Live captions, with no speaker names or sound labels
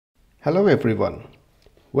Hello everyone,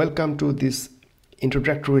 welcome to this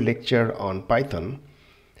introductory lecture on Python.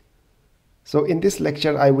 So in this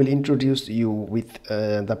lecture I will introduce you with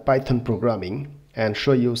the Python programming and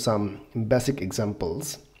show you some basic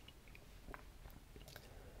examples.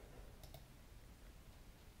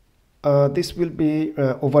 This will be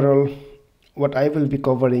overall what I will be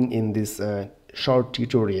covering in this short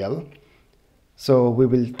tutorial. So we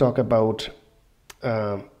will talk about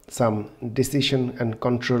some decision and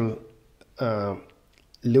control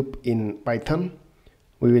loop in Python.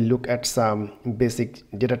 We will look at some basic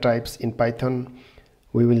data types in Python.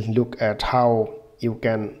 We will look at how you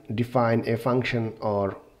can define a function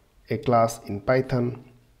or a class in Python,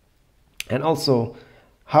 and also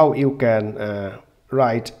how you can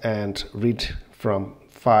write and read from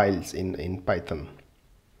files in Python.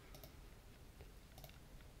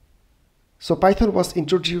 So Python was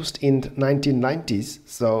introduced in 1990s,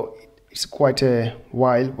 so it's quite a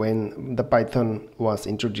while when the Python was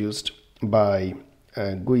introduced by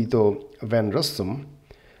Guido van Rossum.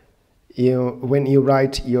 When you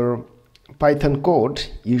write your Python code,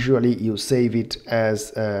 usually you save it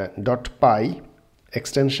as a .py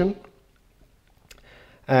extension.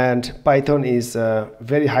 And Python is a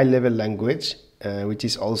very high level language, which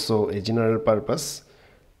is also a general purpose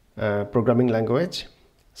programming language.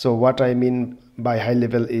 So what I mean by high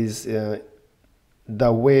level is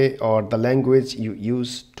the way or the language you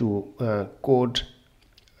use to code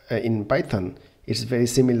in Python is very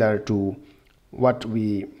similar to what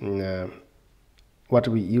we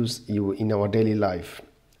use in our daily life.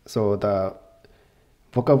 So the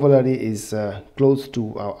vocabulary is close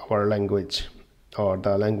to our language or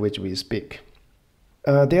the language we speak.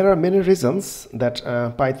 There are many reasons that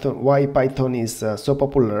why Python is so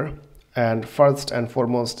popular. And first and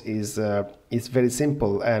foremost is very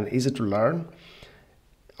simple and easy to learn.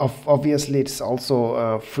 Obviously, it's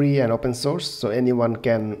also free and open source, so anyone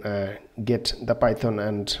can get the Python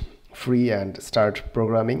and free and start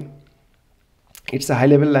programming. It's a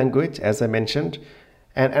high-level language, as I mentioned,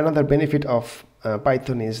 and another benefit of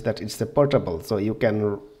Python is that it's a portable, so you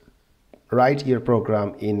can write your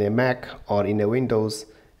program in a Mac or in a Windows,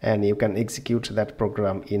 and you can execute that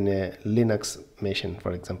program in a Linux machine,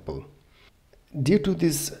 for example. Due to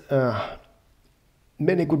these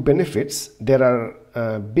many good benefits, there are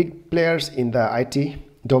big players in the IT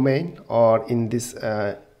domain or in this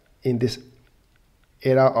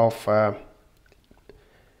era of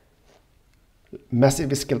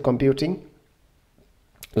massive scale computing,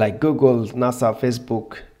 like Google, NASA,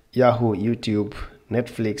 Facebook, Yahoo, YouTube,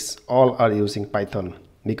 Netflix, all are using Python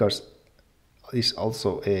because it's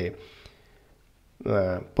also a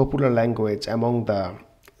popular language among the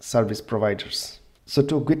service providers. So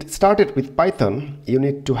to get started with Python, you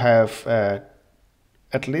need to have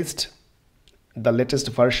at least the latest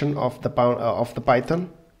version of the Python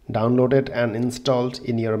downloaded and installed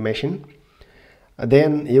in your machine.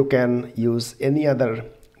 Then you can use any other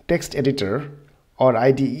text editor or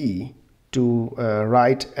IDE to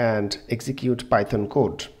write and execute Python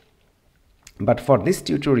code. But for this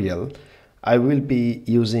tutorial, I will be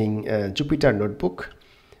using Jupyter Notebook,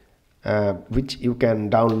 which you can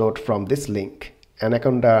download from this link,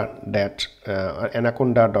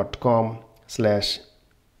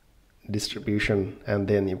 anaconda.com/distribution, and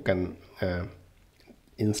then you can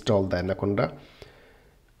install the Anaconda.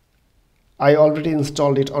 I already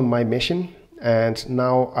installed it on my machine, and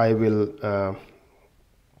now I will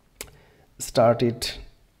start it.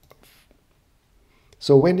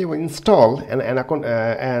 So when you install an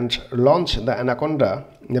Anaconda and launch the Anaconda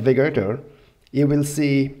navigator, you will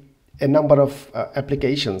see a number of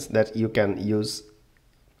applications that you can use.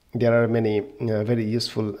 There are many very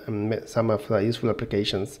useful, some of the useful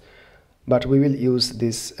applications, but we will use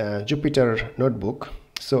this Jupyter Notebook.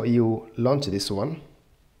 So you launch this one,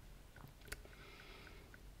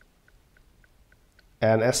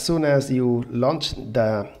 and as soon as you launch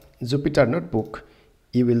the Jupyter Notebook,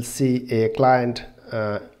 you will see a client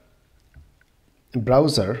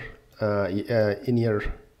browser in your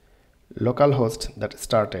localhost that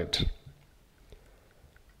started.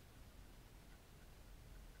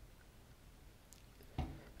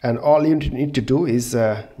 And all you need to do is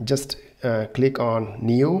just click on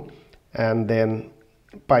New and then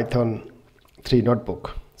Python 3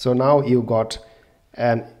 Notebook. So now you got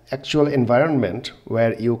an actual environment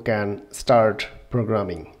where you can start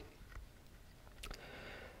programming.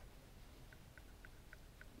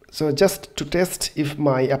 So just to test if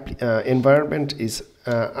my environment is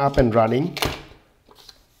up and running,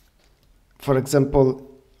 for example,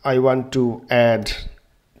 I want to add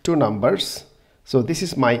two numbers. So this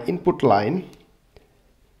is my input line,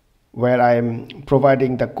 where I'm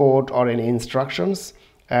providing the code or any instructions,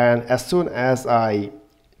 and as soon as I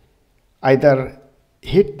either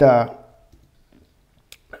hit the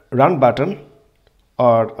run button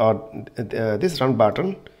or this run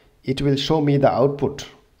button, it will show me the output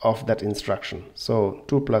of that instruction. So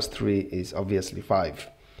 2 plus 3 is obviously 5.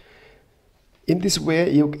 In this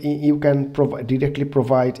way, you can directly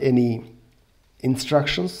provide any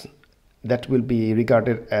instructions that will be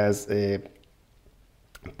regarded as a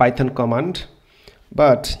Python command,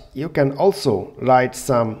 but you can also write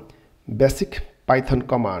some basic Python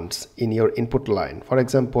commands in your input line. For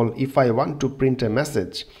example, if I want to print a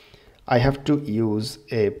message, I have to use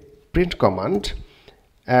a print command,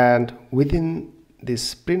 and within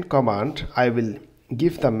this print command I will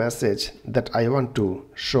give the message that I want to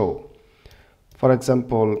show. For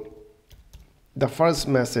example, the first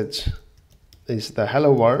message is the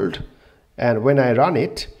hello world, and when I run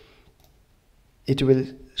it, it will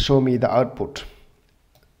show me the output.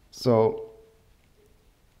 So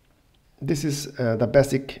this is the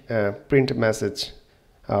basic print message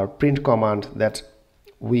or print command that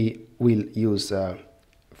we will use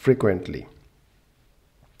frequently,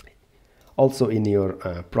 also in your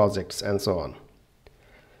projects and so on.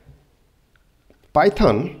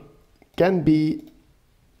 Python can be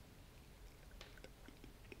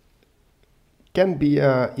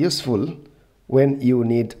useful when you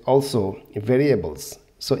need also variables.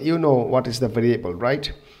 So you know what is the variable,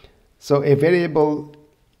 right? So a variable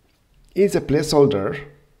is a placeholder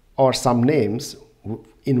or some names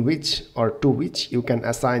in which or to which you can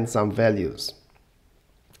assign some values.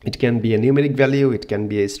 It can be a numeric value, it can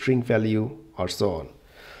be a string value, or so on.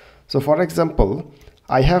 So for example,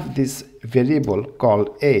 I have this variable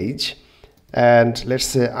called age, and let's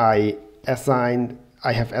say I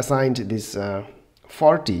have assigned this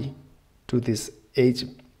 40 to this age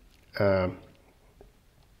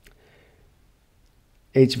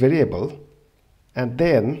variable, and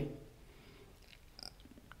then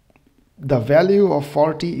the value of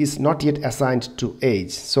 40 is not yet assigned to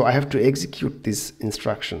age, so I have to execute these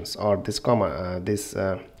instructions or this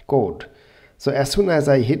code. So as soon as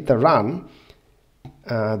I hit the run,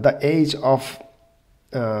 the age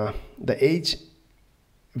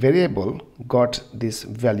variable got this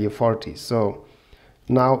value 40. So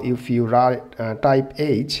now if you type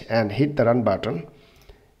age and hit the run button,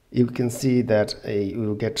 you can see that you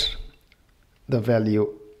will get the value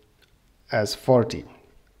as 40.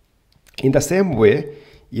 In the same way,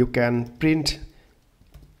 you can print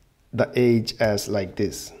the age as like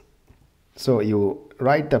this. So you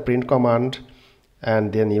write the print command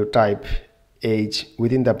and then you type age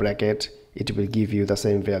within the bracket, it will give you the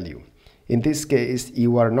same value. In this case,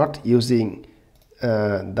 you are not using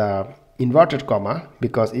the inverted comma,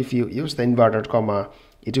 because if you use the inverted comma,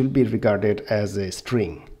 it will be regarded as a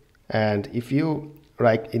string, and if you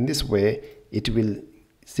write in this way, it will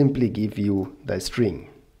simply give you the string.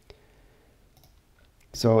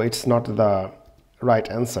 So it's not the right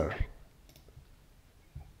answer.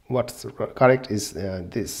 What's correct is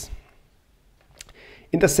this.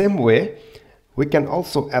 In the same way, we can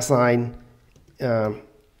also assign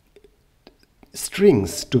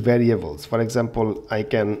strings to variables. For example, I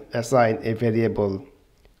can assign a variable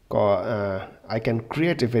I can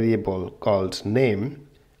create a variable called name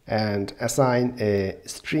and assign a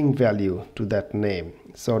string value to that name.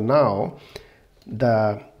 So now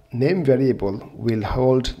the name variable will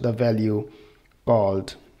hold the value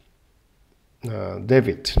called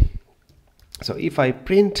David. So if I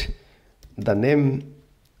print the name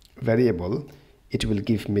variable, it will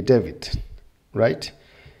give me David, right?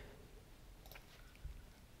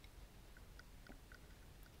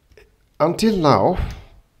 Until now,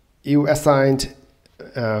 you assigned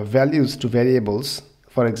values to variables.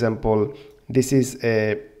 For example, this is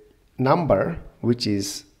a number which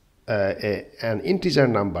is an integer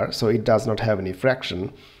number, so it does not have any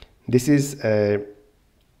fraction. This is a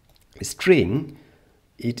string.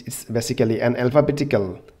 It is basically an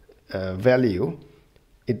alphabetical value.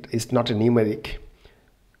 It is not a numeric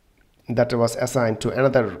that was assigned to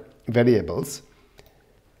another variables.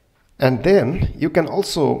 And then you can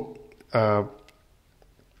also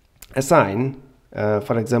assign,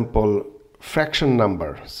 for example, fraction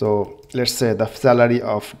number. So let's say the salary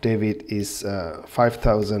of David is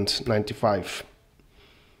 $5,095.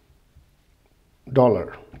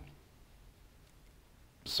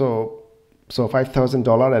 So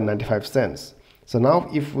 $5,000.95. So now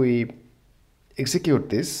if we execute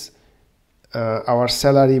this, our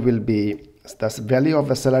salary will be, the value of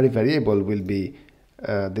the salary variable will be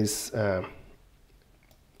this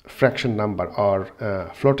fraction number or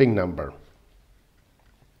floating number.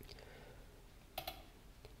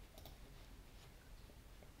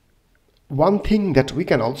 one thing that we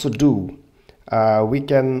can also do, we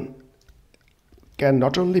can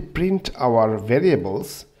not only print our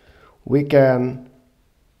variables, we can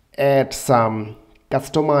add some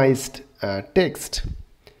customized text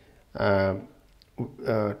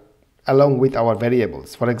along with our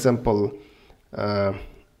variables. For example,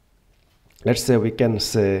 let's say we can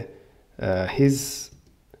say his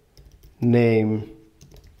name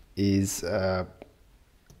is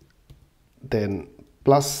then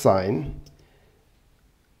plus sign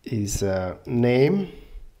is name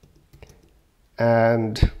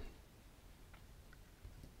and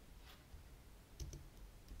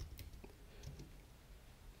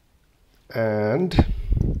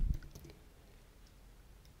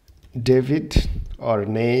David or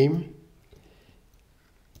name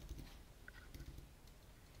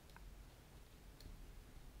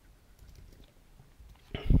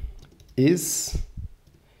is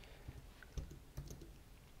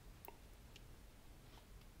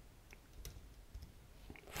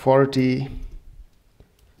 40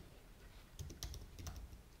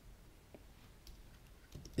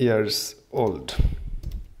 years old.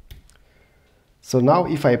 So now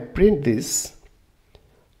if I print this,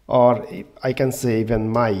 or I can say even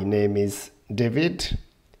my name is David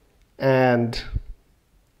and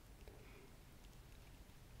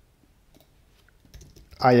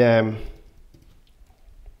I am,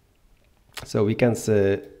 so we can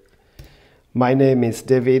say my name is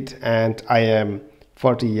David and I am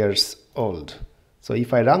 40 years old. So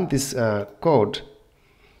if I run this code,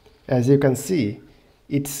 as you can see,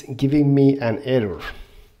 it's giving me an error.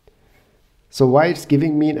 So why it's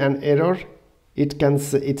giving me an error?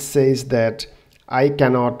 It says that I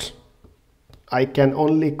can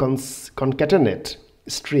only concatenate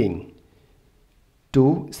string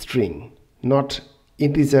to string, not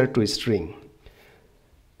integer to string.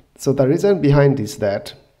 So the reason behind is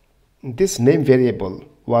that this name variable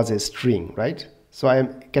was a string, right? So I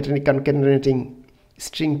am concatenating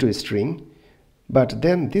string to string, but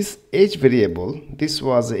then this age variable, this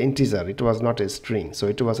was an integer, it was not a string, so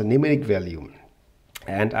it was a numeric value,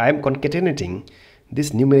 and I am concatenating this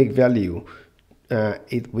numeric value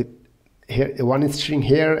with here one string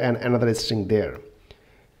here and another string there.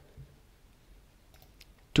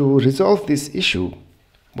 To resolve this issue,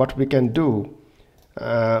 what we can do,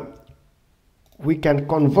 we can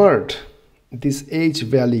convert this age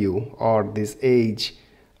value or this age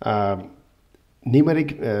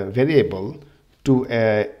numeric variable to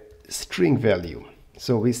a string value.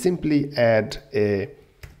 So we simply add a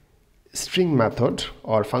string method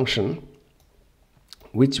or function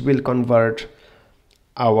which will convert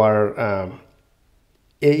our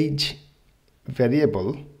age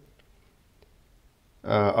variable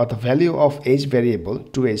or the value of age variable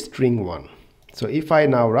to a string one. So if I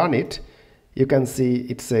now run it, you can see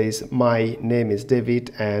it says my name is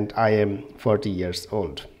David and I am 40 years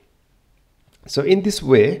old. So in this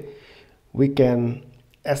way we can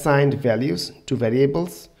assign values to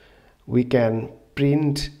variables, we can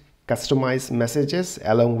print customized messages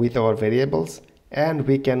along with our variables, and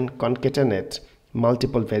we can concatenate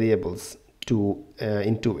multiple variables to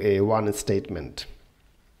into a one statement.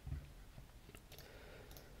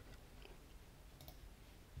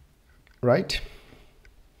 Right?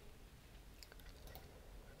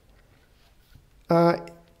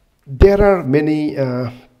 There are many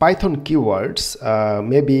Python keywords.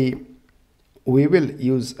 Maybe we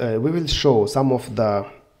will show some of the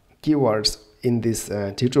keywords in this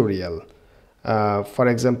tutorial. For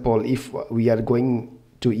example, if we are going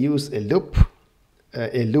to use a loop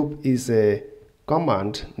is a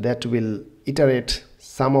command that will iterate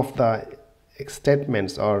some of the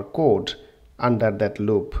statements or code under that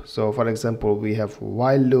loop. So for example, we have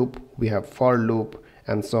while loop, we have for loop,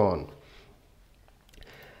 and so on.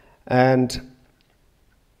 And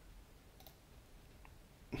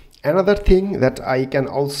another thing that I can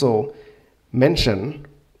also mention,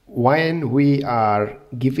 when we are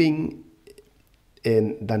giving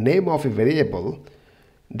in the name of a variable,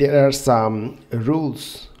 there are some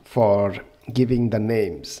rules for giving the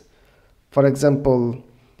names. For example,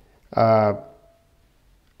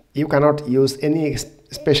 you cannot use any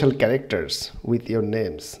special characters with your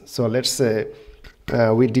names. So let's say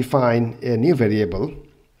we define a new variable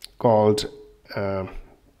called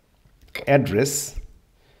address,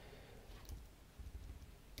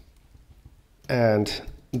 and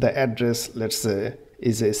the address, let's say,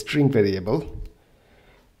 is a string variable,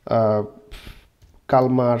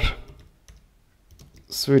 Kalmar,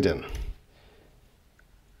 Sweden.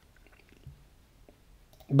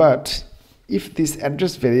 But if this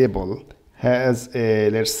address variable has a,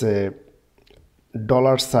 let's say,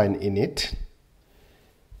 $sign in it,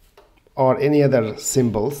 or any other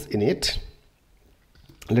symbols in it.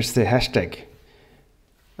 Let's say hashtag.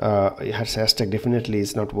 Hashtag definitely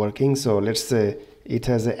is not working, so let's say it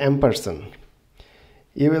has a ampersand.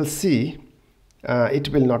 You will see it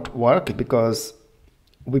will not work because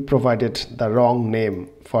we provided the wrong name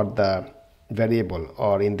for the variable,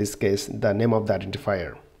 or in this case the name of the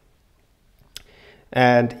identifier.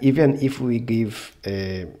 And even if we give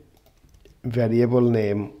a variable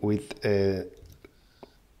name with a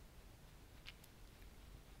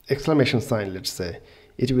exclamation sign, let's say,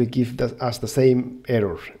 it will give us the same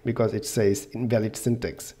error because it says invalid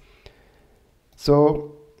syntax.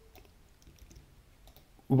 So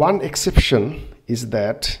one exception is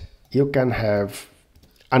that you can have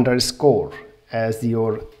underscore as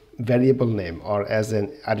your variable name or as an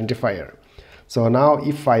identifier. So now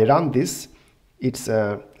if I run this, it's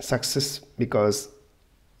a success because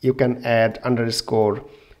you can add underscore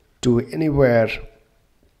to anywhere,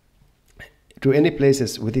 to any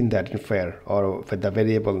places within the identifier or with the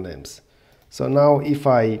variable names. So now if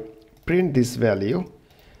I print this value,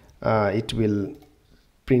 it will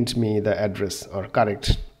print me the address or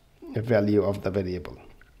correct value of the variable.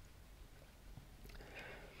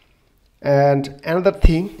 And another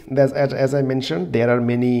thing that, as I mentioned, there are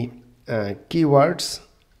many keywords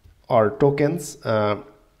or tokens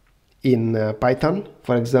in Python.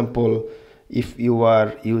 For example, if you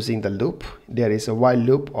are using the loop, there is a while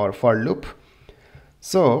loop or for loop.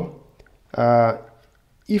 So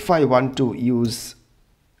if I want to use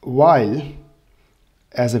while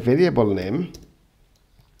as a variable name,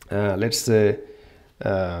 let's say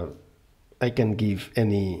I can give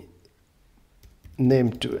any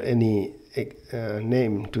name to any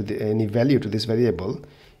any value to this variable.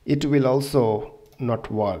 It will also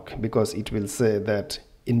not work because it will say that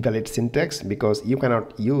invalid syntax, because you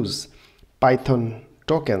cannot use Python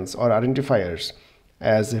tokens or identifiers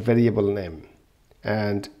as a variable name.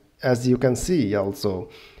 And as you can see also,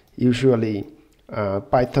 usually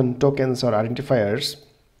Python tokens or identifiers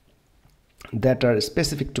that are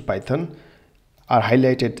specific to Python are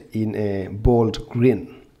highlighted in a bold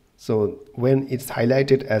green. So when it's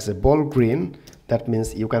highlighted as a bold green, that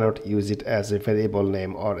means you cannot use it as a variable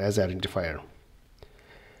name or as an identifier.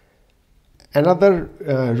 Another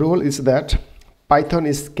rule is that Python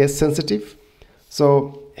is case sensitive.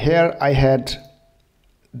 So here I had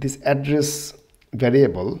this address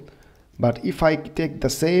variable, but if I take the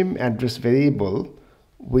same address variable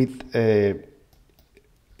with a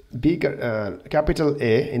bigger capital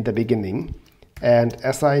A in the beginning and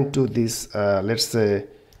assign to this let's say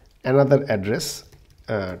another address,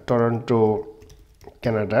 Toronto,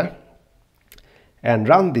 Canada, and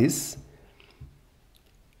run this,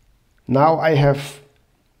 now I have,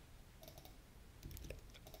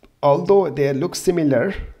 although they look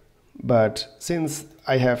similar, but since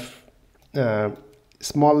I have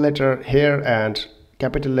small letter here and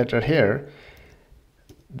capital letter here,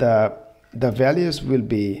 the values will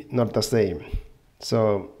be not the same.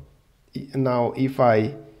 So now if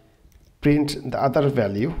I print the other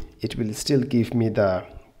value, it will still give me the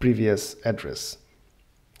previous address.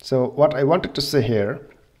 So what I wanted to say here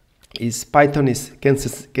is Python is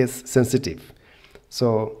case sensitive.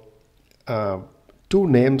 So two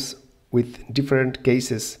names with different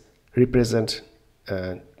cases represent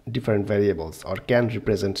different variables, or can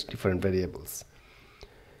represent different variables.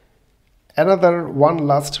 Another one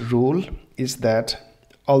last rule is that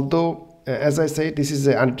although as I say, this is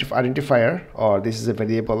an identifier or this is a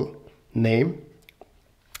variable name,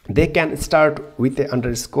 they can start with the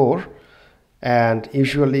underscore, and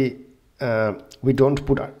usually we don't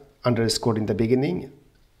put underscore in the beginning,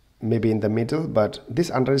 maybe in the middle, but this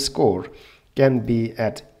underscore can be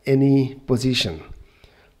at any position.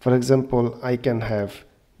 For example, I can have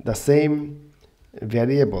the same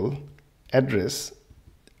variable address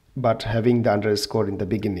but having the underscore in the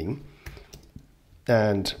beginning,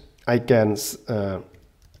 and I can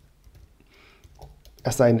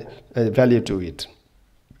assign a value to it.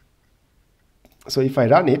 So if I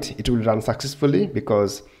run it, it will run successfully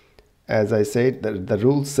because, as I said, the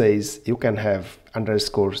rule says you can have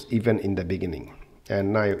underscores even in the beginning.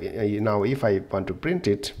 And now if I want to print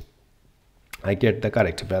it, I get the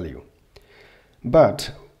correct value.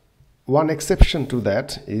 But one exception to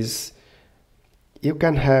that is you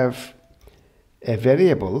can have a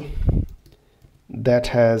variable that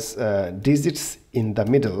has digits in the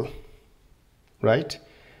middle, right?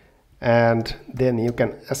 And then you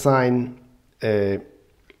can assign a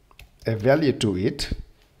value to it.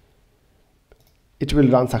 It will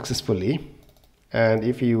run successfully, and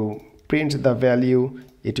if you print the value,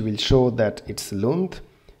 it will show that it's length.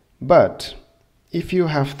 But if you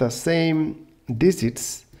have the same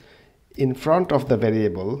digits in front of the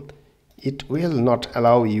variable, it will not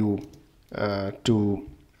allow you to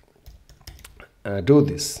do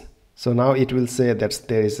this. So now it will say that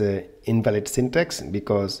there is a invalid syntax,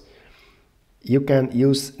 because you can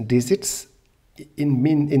use digits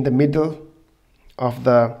in the middle of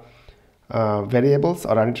the variables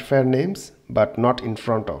or identifier names, but not in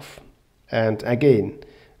front of. And again,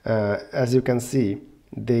 as you can see,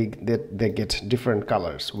 they get different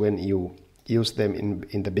colors when you use them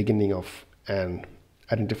in the beginning of an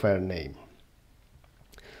identifier name.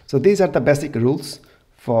 So these are the basic rules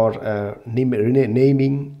for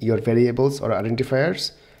naming your variables or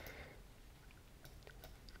identifiers,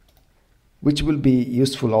 which will be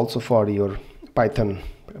useful also for your Python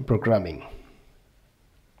programming.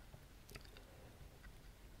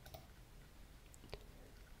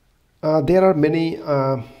 There are many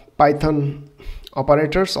Python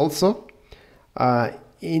operators also.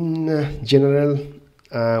 In general,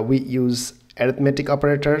 we use arithmetic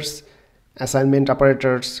operators, assignment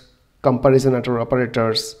operators, comparison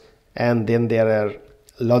operators, and then there are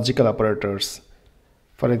logical operators.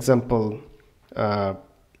 For example,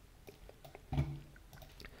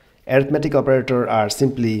 arithmetic operator are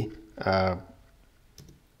simply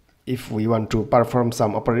if we want to perform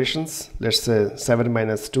some operations, let's say 7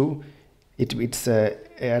 minus 2, it's a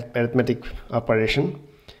arithmetic operation.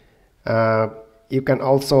 You can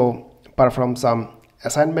also perform some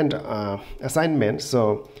assignment.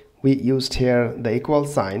 So we used here the equal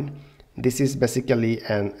sign. This is basically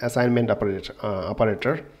an assignment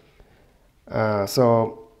operator.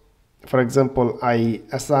 So for example, I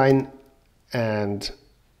assign a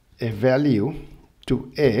value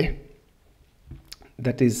to a,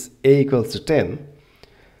 that is a equals to 10.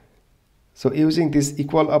 So using this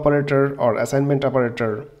equal operator or assignment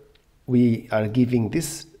operator, we are giving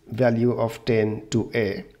this value of 10 to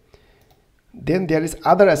a. Then there is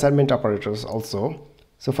other assignment operators also.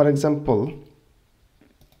 So for example,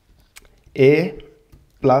 a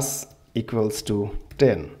plus equals to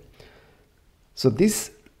 10. So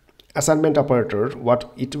this assignment operator,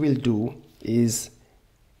 what it will do is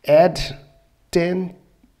add 10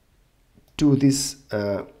 to this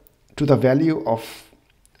to the value of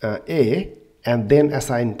a, and then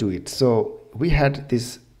assign to it. So we had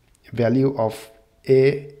this value of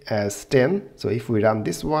a as 10. So if we run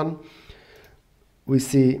this one, we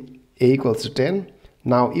see a equals to 10.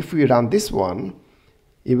 Now if we run this one,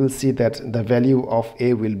 you will see that the value of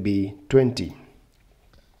a will be 20.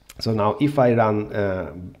 So now if I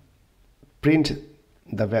run print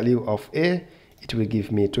the value of a, it will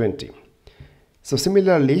give me 20. So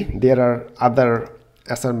similarly, there are other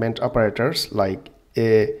assignment operators like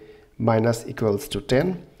a minus equals to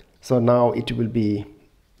 10. So now it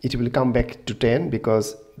will come back to 10,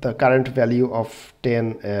 because the current value of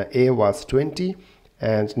 10 a was 20,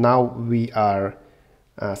 and now we are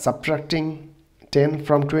subtracting 10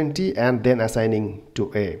 from 20 and then assigning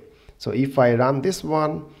to a. So if I run this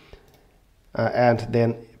one and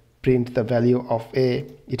then print the value of a,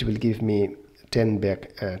 it will give me 10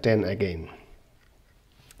 back, 10 again.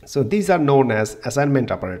 So these are known as assignment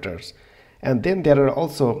operators. And then there are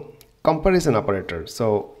also comparison operators.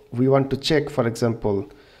 So we want to check, for example,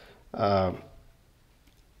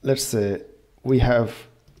 let's say we have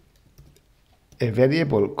a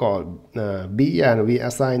variable called b, and we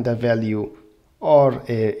assign the value or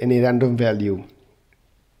any random value,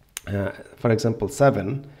 for example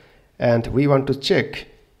 7, and we want to check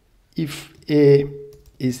if a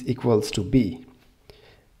is equals to b.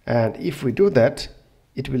 And if we do that,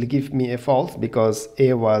 it will give me a false, because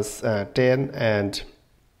a was 10 and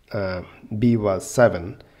b was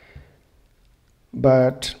 7.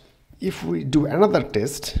 But if we do another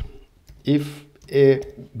test, if a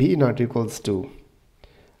b not equals to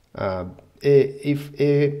if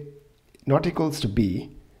a not equals to b,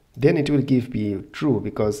 then it will give me true,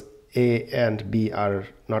 because a and b are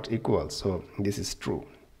not equal. So this is true.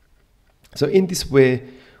 So in this way,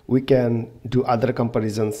 we can do other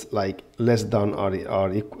comparisons like less than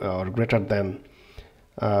or greater than.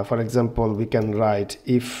 For example, we can write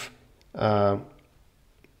if a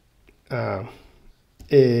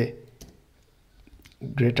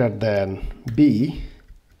greater than b,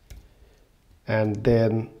 and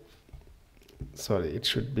then it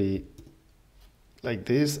should be like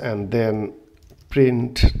this, and then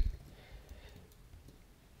print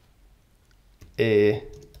a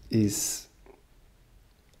is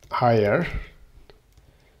higher,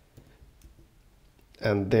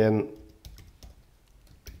 and then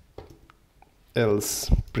else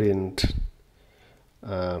print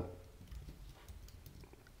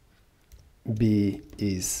b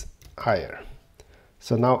is higher.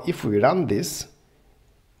 So now if we run this,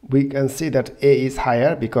 we can see that A is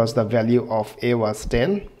higher because the value of A was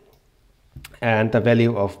 10 and the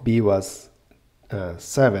value of B was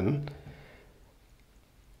 7.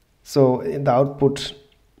 So in the output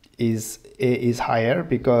is A is higher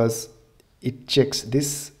because it checks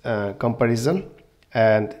this comparison,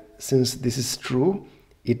 and since this is true,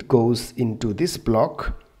 it goes into this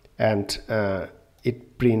block and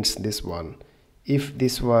it prints this one. If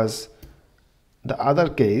this was the other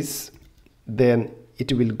case, then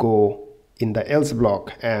it will go in the else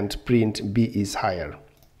block and print B is higher.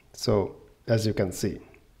 So as you can see,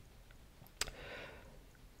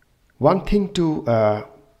 one thing to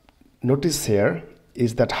notice here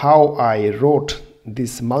is that how I wrote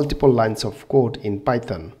these multiple lines of code in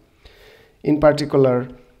Python. In particular,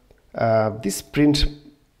 this print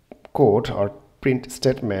code or print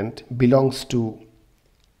statement belongs to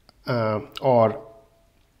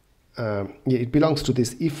it belongs to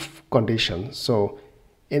this if condition. So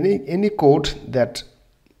any code that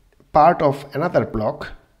part of another block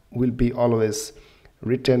will be always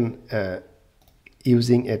written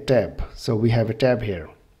using a tab. So we have a tab here.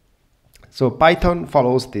 So Python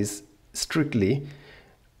follows this strictly,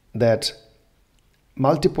 that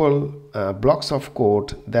multiple blocks of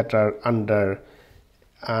code that are under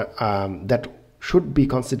that should be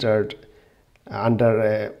considered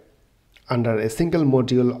under a single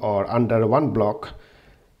module or under one block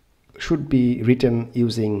should be written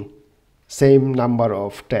using same number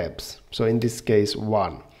of tabs. So in this case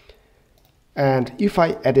 1. And if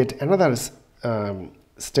I added another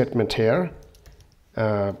statement here,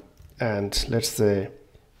 and let's say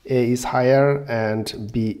A is higher and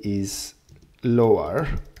B is lower.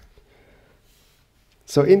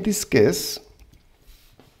 So in this case,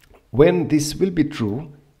 when this will be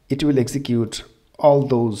true, it will execute all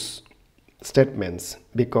those statements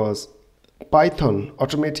because Python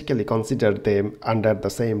automatically considered them under the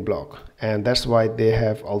same block, and that's why they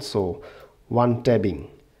have also one tabbing.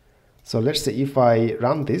 So let's say if I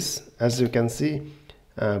run this, as you can see,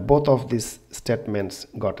 both of these statements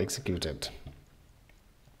got executed.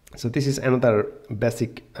 So this is another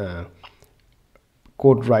basic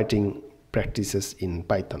code writing practices in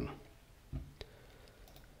Python.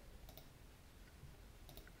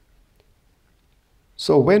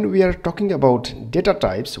 So when we are talking about data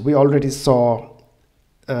types, we already saw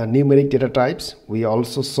numeric data types. We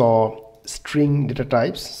also saw string data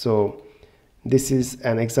types. So this is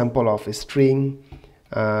an example of a string.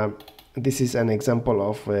 This is an example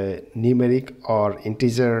of a numeric or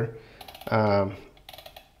integer.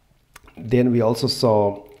 Then we also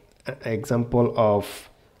saw an example of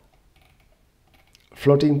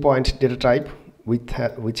floating point data type,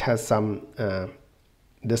 which has some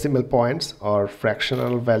decimal points or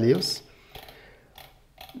fractional values.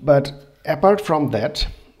 But apart from that,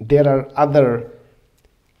 there are other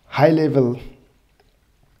high-level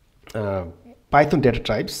Python data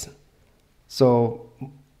types. So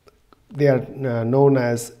they are known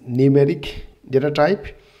as numeric data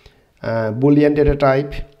type, Boolean data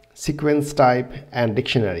type, sequence type, and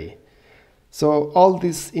dictionary. So all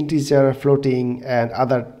these integer, floating, and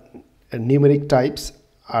other numeric types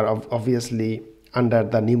are obviously under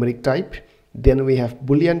the numeric type. Then we have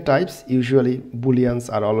Boolean types. Usually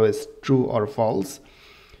Booleans are always true or false.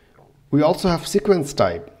 We also have sequence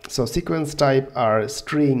type. So sequence type are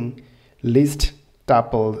string, list,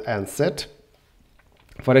 tuple, and set.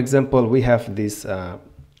 For example, we have this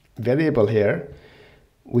variable here,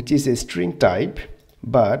 which is a string type,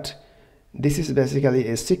 but this is basically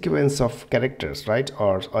a sequence of characters, right?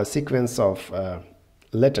 Or a sequence of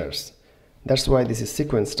letters. That's why this is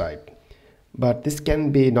sequence type. But this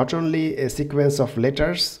can be not only a sequence of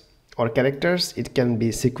letters or characters, it can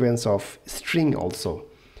be sequence of string also.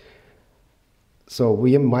 So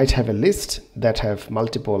we might have a list that have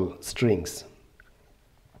multiple strings.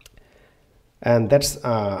 And that's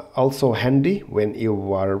also handy when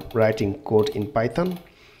you are writing code in Python.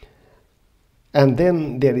 And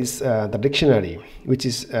then there is the dictionary, which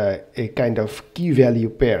is a kind of key value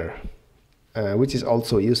pair, which is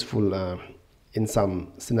also useful in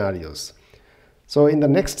some scenarios. So in the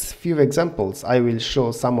next few examples, I will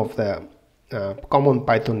show some of the common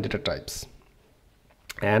Python data types.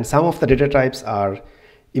 And some of the data types are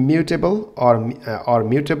immutable or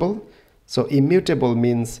mutable. So immutable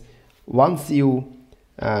means once you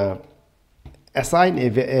assign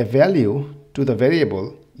a value to the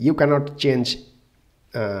variable, you cannot change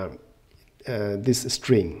this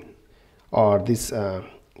string or these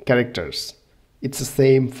characters. It's the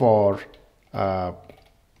same for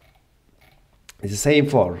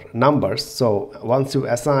numbers. So once you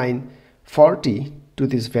assign 40 to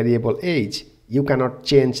this variable age, you cannot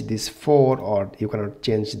change this 4 or you cannot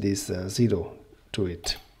change this 0 to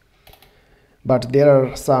it. But there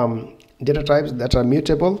are some data types that are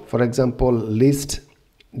mutable, for example list,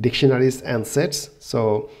 dictionaries and sets.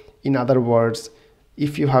 So in other words,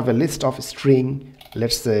 if you have a list of string,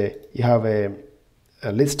 let's say you have a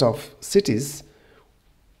list of cities,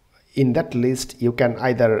 in that list you can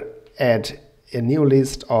either add a new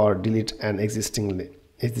list or delete an existing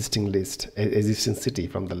city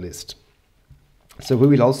from the list. So we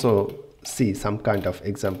will also see some kind of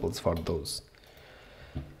examples for those.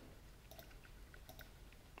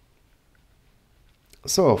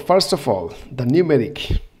 So first of all, the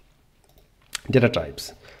numeric data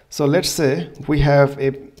types. So let's say we have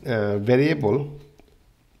a variable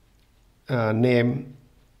name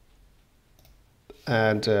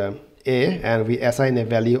and a, and we assign a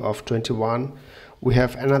value of 21. We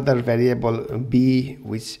have another variable b,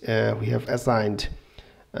 which we have assigned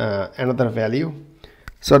another value.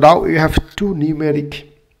 So now we have two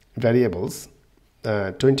numeric variables,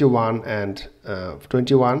 21 and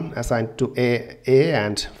 21 assigned to a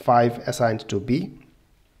and 5 assigned to b.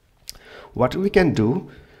 What we can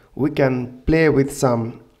do, we can play with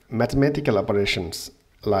some mathematical operations,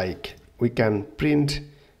 like we can print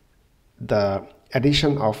the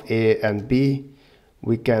addition of a and b,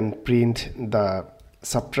 we can print the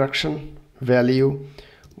subtraction value,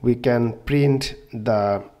 we can print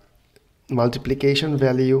the multiplication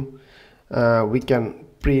value, we can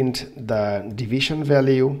print the division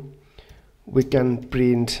value, we can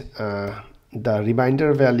print the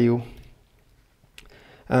remainder value,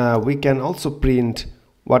 we can also print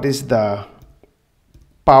what is the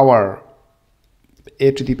power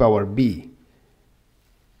a to the power b,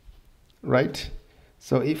 right?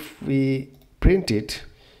 So if we print it,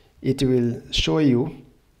 it will show you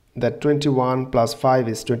that 21 plus 5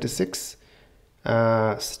 is 26,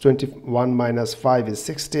 21 minus 5 is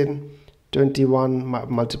 16, 21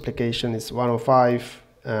 multiplication is 105,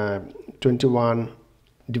 21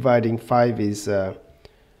 dividing 5 is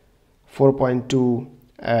 4.2,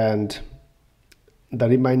 and the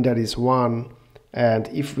remainder is 1. And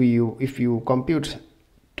if you compute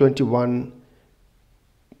 21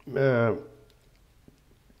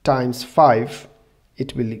 times 5,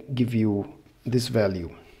 it will give you this value.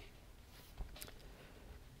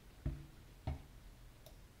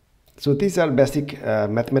 So these are basic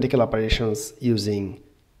mathematical operations using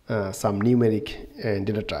some numeric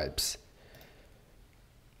data types.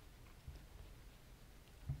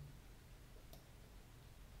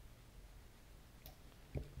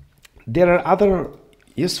 There are other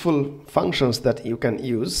useful functions that you can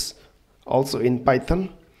use also in Python,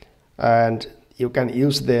 and you can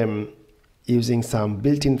use them using some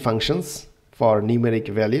built-in functions for numeric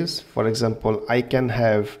values. For example, I can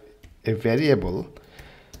have a variable,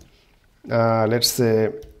 let's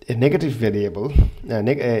say a negative variable, a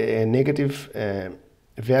negative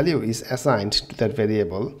value is assigned to that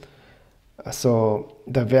variable. So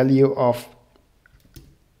the value of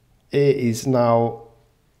a is now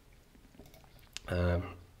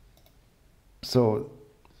so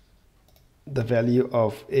the value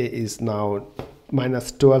of a is now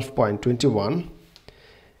minus 12.21,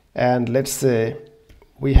 and let's say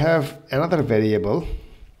we have another variable,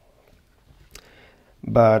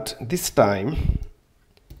 but this time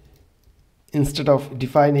instead of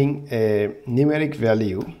defining a numeric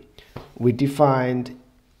value, we defined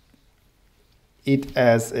it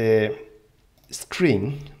as a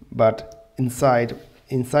string, but inside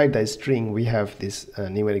the string we have this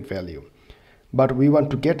numeric value, but we want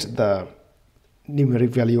to get the numeric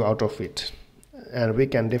value out of it, and we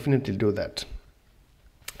can definitely do that.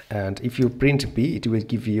 And if you print b, it will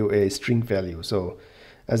give you a string value. So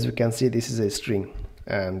as you can see, this is a string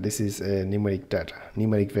and this is a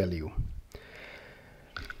numeric value.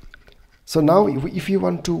 So now if you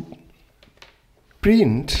want to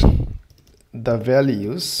print the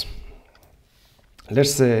values,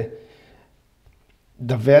 let's say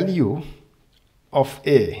the value of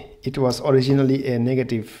a, it was originally a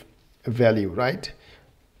negative value, right?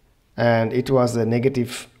 And it was a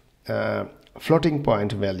negative floating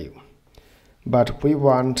point value, but we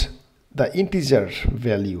want the integer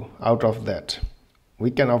value out of that.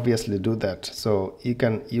 We can obviously do that. So you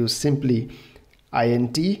can use simply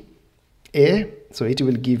int a, so it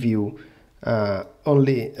will give you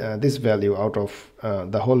only this value out of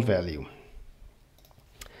the whole value.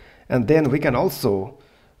 And then we can also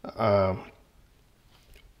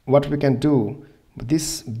what we can do,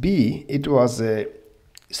 this b, it was a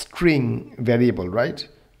string variable, right?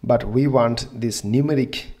 But we want this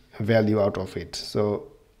numeric value out of it.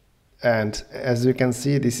 So, and as you can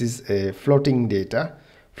see, this is a floating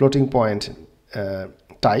point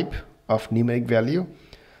type of numeric value.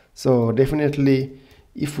 So definitely,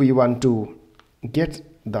 if we want to get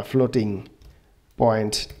the floating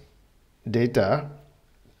point data,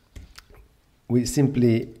 we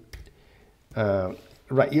simply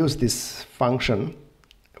use this function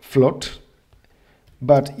float.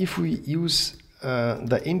 But if we use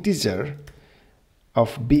the integer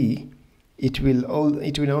of b, it will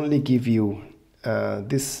only give you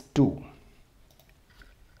this 2.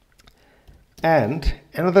 And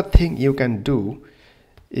another thing you can do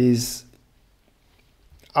is,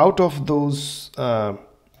 out of those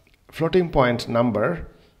floating point number,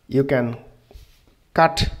 you can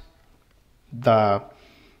cut the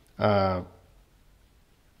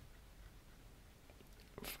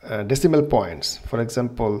decimal points. For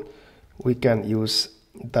example, we can use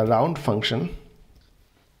the round function.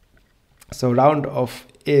 So round of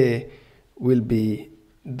a will be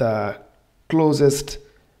the closest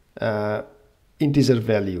integer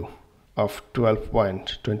value of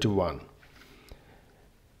 12.21.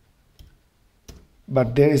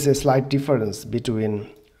 But there is a slight difference between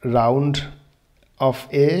round of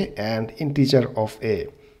a and integer of a.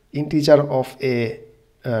 Integer of a,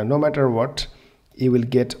 no matter what, you will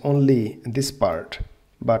get only this part,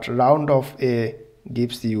 but round of a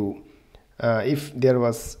gives you, if it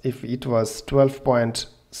was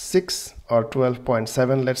 12.6 or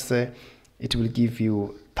 12.7, let's say, it will give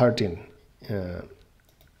you 13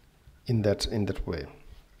 in that way.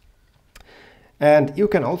 And you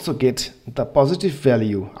can also get the positive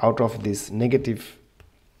value out of this negative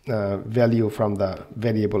value from the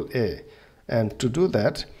variable a. And to do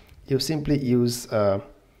that, you simply use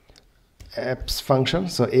abs function,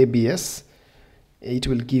 so abs. It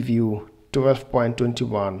will give you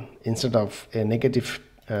 12.21 instead of a negative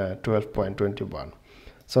 12.21.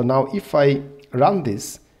 So now if I run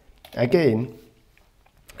this again,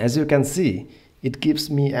 as you can see, it gives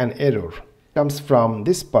me an error. It comes from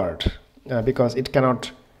this part because it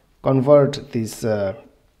cannot convert this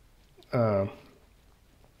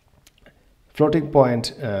floating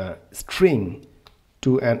point string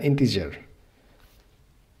to an integer,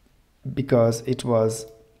 because it was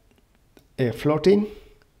a floating.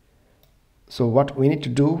 So what we need to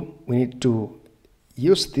do, we need to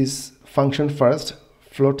use this function first,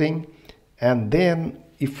 floating, and then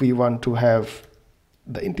if we want to have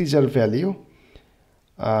the integer value,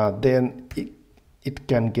 then it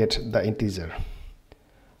can get the integer.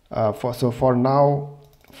 So for now,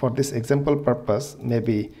 for this example purpose,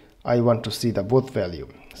 maybe I want to see the both value.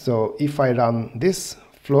 So if I run this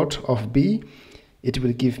float of b, it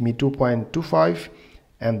will give me 2.25,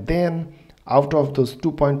 and then out of those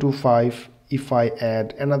 2.25, if I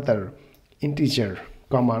add another integer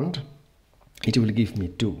command, it will give me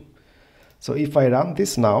 2. So if I run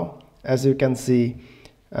this now, as you can see,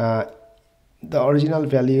 the original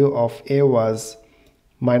value of a was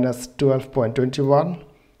minus 12.21.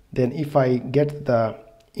 Then if I get the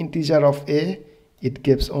integer of a, it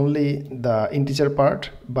gives only the integer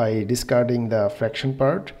part by discarding the fraction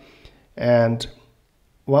part. And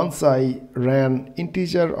once I ran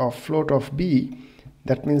integer of float of b,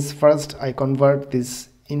 that means first I convert this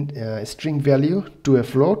string value to a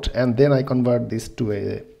float, and then I convert this to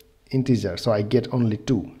a integer, so I get only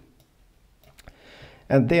 2.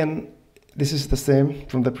 And then this is the same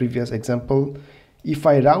from the previous example. If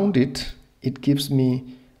I round it, it gives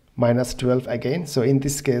me minus 12 again. So in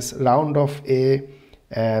this case, round of a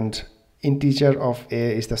and integer of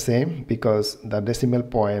a is the same, because the decimal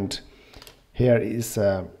point here is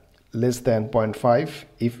less than 0.5.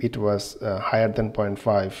 If it was higher than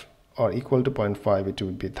 0.5 or equal to 0.5, it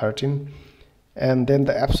would be 13. And then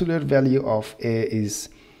the absolute value of a is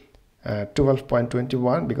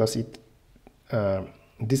 12.21, because it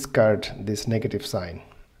discard this negative sign.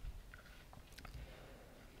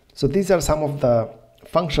 So these are some of the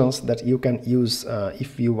functions that you can use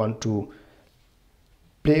if you want to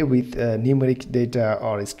play with numeric data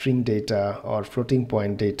or string data or floating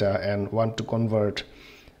point data and want to convert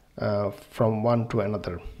from one to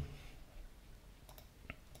another.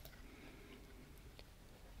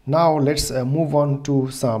 Now let's move on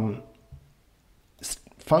to some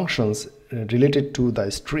functions related to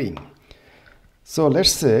the string. So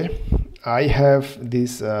let's say I have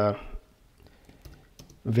this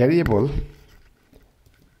variable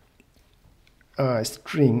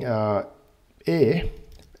string a,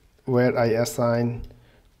 where I assign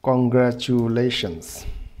congratulations.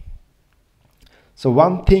 So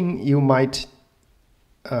one thing you might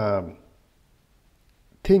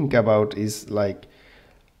think about is, like,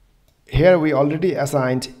 here we already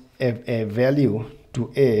assigned a value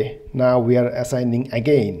to a. Now we are assigning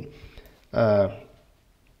again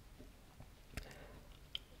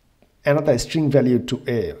another string value to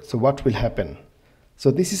A. So what will happen?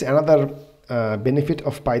 So this is another benefit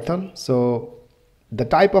of Python. So the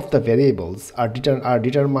type of the variables are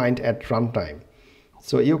determined at runtime.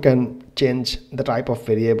 So you can change the type of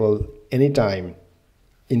variable anytime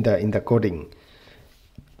in the coding.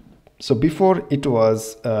 So before it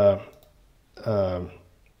was a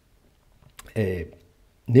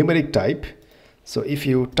numeric type. So if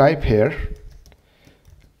you type here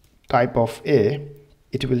type of A,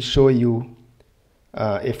 it will show you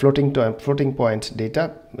a floating point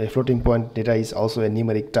data. A floating point data is also a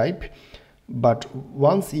numeric type. But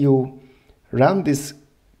once you run this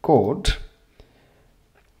code,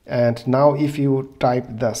 and now if you type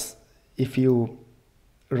this, if you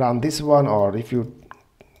run this one, or if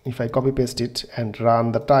I copy paste it and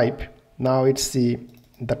run the type, now it's the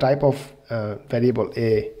type of variable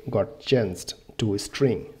A got changed to a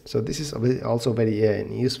string. So this is also very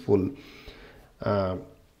useful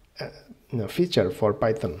feature for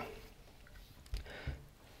Python.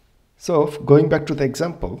 So going back to the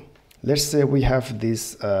example, let's say we have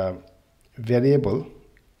this variable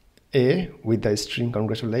A with the string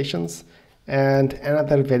congratulations, and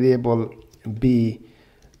another variable B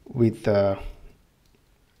with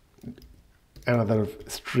another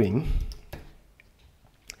string.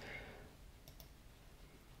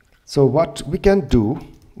 So what we can do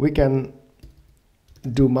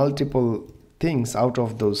multiple things out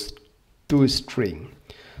of those two strings.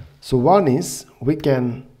 So one is we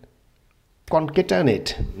can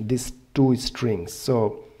concatenate these two strings.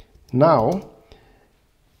 So now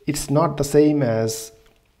it's not the same as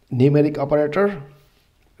numeric operator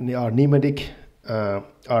or numeric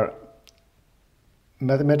or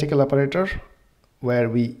mathematical operator, where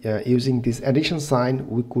we using this addition sign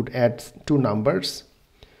we could add two numbers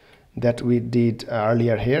that we did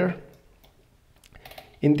earlier here.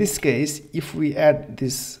 In this case, if we add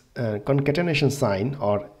this concatenation sign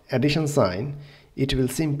or addition sign, it will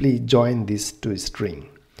simply join these two strings.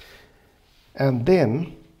 And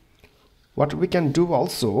then what we can do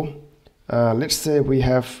also, let's say we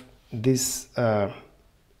have this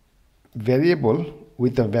variable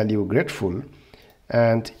with the value grateful,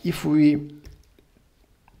 and if we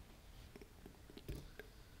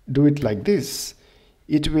do it like this,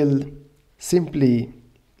 it will simply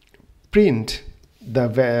print the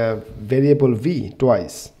variable v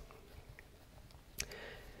twice.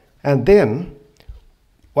 And then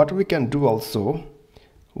what we can do also,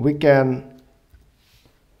 we can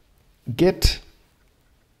get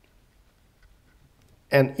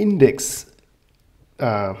an index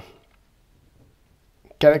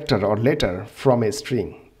character or letter from a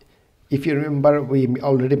string. If you remember, we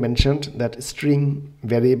already mentioned that string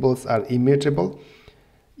variables are immutable.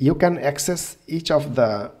 You can access each of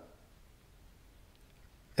the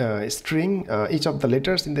each of the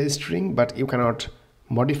letters in the string, but you cannot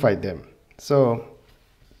modify them. So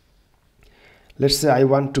let's say I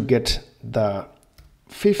want to get the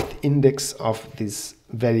 5th index of this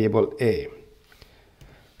variable A.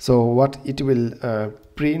 So what it will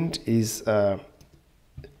print is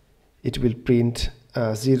it will print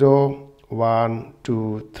 0, 1,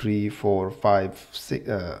 2, 3, 4, 5, 6.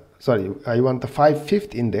 Sorry, I want the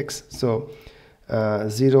 5th index. So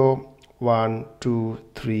 0, 1, 2,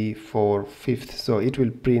 3, 4, 5th. So it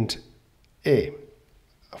will print A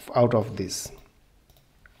out of this.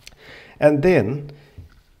 And then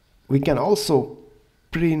we can also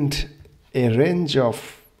print a range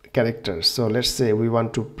of characters. So let's say we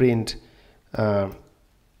want to print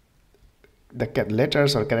the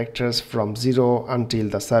letters or characters from 0 until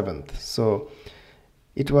the 7th. So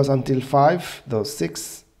it was until 5, the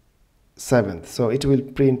 6th, 7th. So it will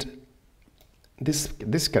print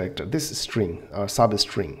this character, this string or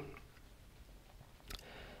substring.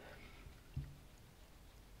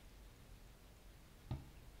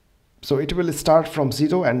 So it will start from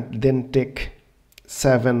 0 and then take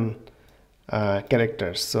 7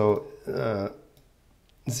 characters. So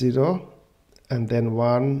 0 and then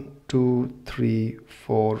 1, 2, 3,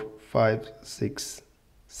 4, 5, 6,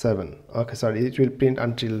 7. Okay, sorry, it will print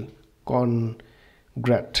until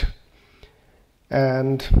congrat.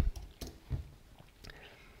 And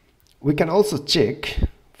we can also check,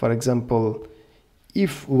 for example,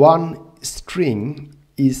 if one string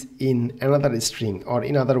is in another string, or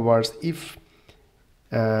in other words, if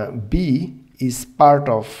B is part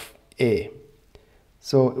of A.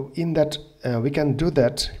 So in that we can do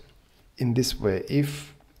that in this way,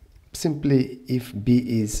 if B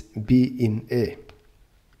is B in A.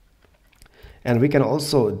 And we can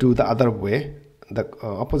also do the other way, the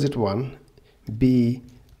opposite one, B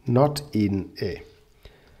not in A.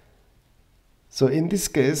 So in this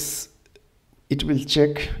case, it will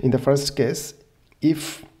check in the first case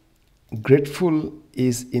if grateful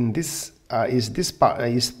is in this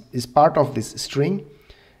is part of this string,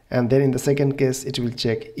 and then in the second case it will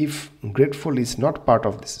check if grateful is not part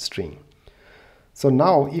of this string. So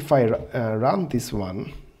now if I run this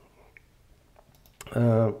one,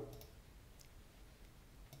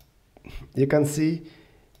 you can see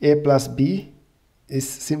a plus b is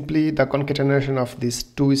simply the concatenation of these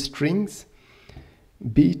two strings.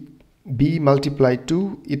 b multiplied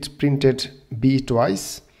 2, it printed b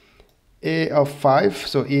twice. A of 5,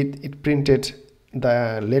 so it printed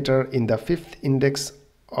the letter in the fifth index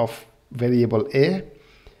of variable a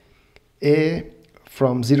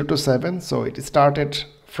from 0 to 7, so it started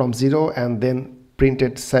from 0 and then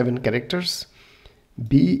printed 7 characters.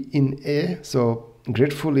 B in a, so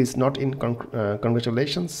grateful is not in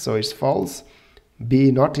congratulations, so it's false.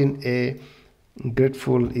 B not in a,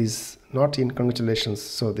 grateful is not in congratulations,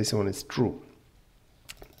 so this one is true.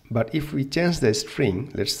 But if we change the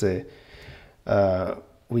string, let's say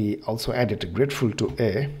we also added grateful to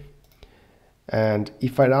a, and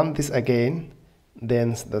if I run this again,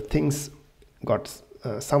 then the things got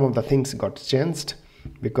some of the things got changed,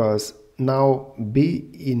 because now b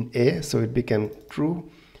in a, so it became true,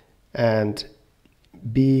 and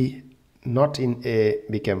b not in a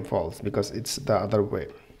became false, because it's the other way.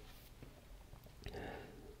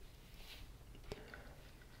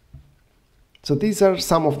 So these are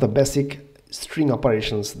some of the basic string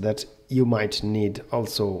operations that you might need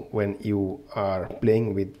also when you are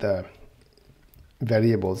playing with the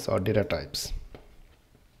variables or data types.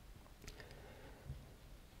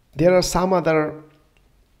 There are some other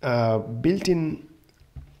built-in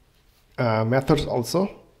methods also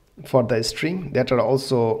for the string that are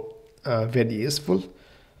also very useful.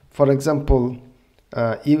 For example,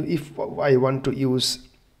 if I want to use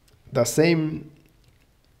the same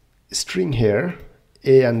string here,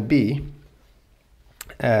 a and b,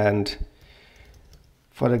 and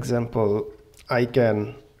for example I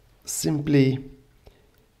can simply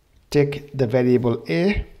take the variable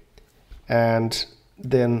a and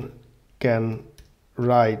then can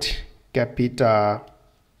write capitalize.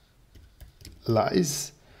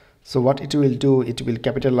 So what it will do, it will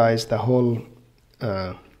capitalize the whole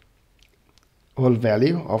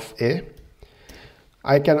value of a.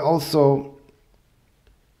 I can also,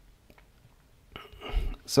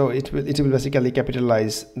 so it will basically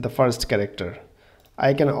capitalize the first character.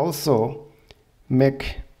 I can also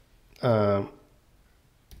make a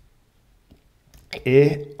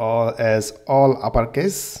or as all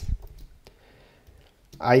uppercase.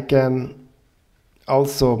 I can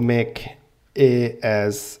also make a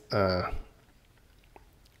as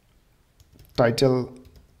title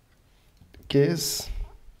case.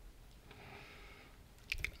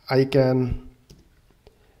 I can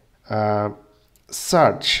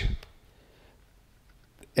search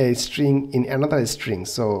a string in another string.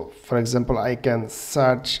 So for example, I can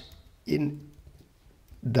search in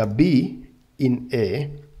the b in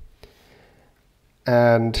a,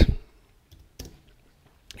 and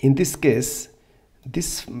in this case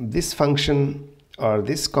this function or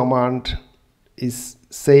this command is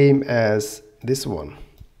same as this one.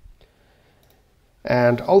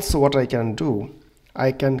 And also what I can do,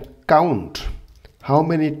 I can count how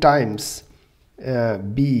many times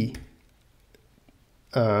b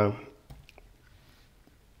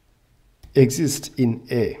exists in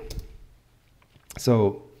a.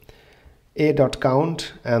 So a dot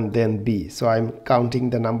count and then b, so I'm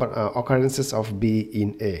counting the number occurrences of b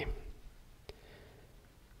in a.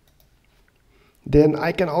 Then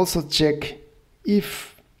I can also check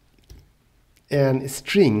if an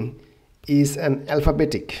string is an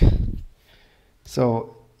alphabetic.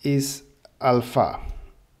 So is alpha.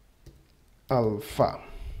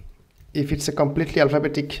 If it's a completely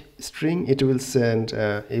alphabetic string, it will send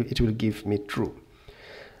it will give me true.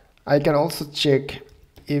 I can also check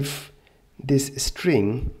if this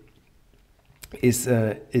string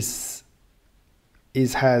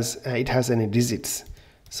has any digits.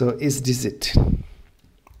 So is digit.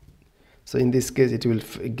 So in this case it will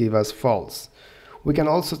give us false. We can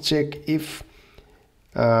also check if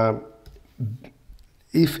a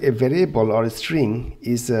variable or a string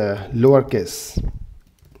is lowercase.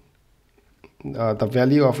 The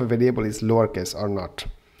value of a variable is lowercase or not.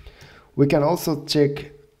 We can also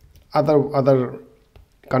check other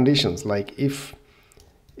conditions, like if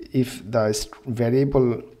the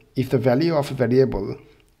value of a variable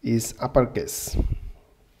is uppercase,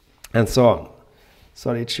 and so on.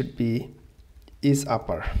 So it should be is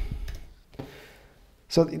upper.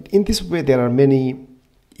 So in this way there are many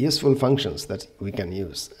useful functions that we can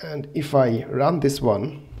use. And if I run this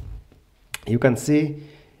one, you can see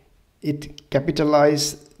it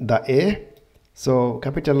capitalize the A. So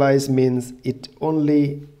capitalize means it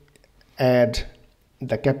only add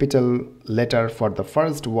the capital letter for the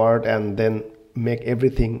first word and then make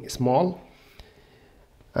everything small.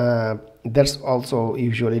 That's also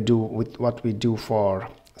usually do with what we do for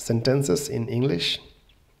sentences in English.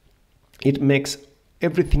 It makes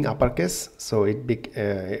everything uppercase, so it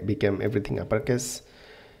became everything uppercase.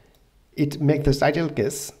 It makes the title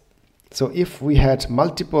case. So if we had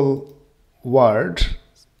multiple words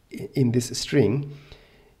in this string,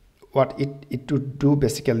 what it would do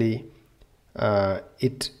basically,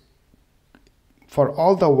 it for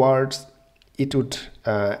all the words it would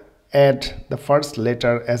add the first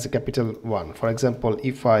letter as a capital one. For example,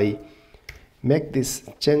 if I make this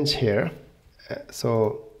change here,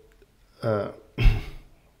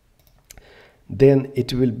 then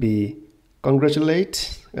it will be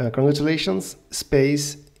congratulations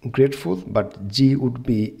space grateful, but G would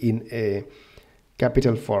be in a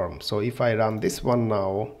capital form. So if I run this one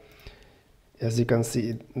now, as you can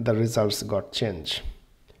see, the results got changed.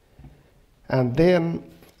 And then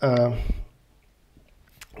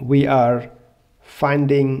we are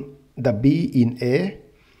finding the B in A.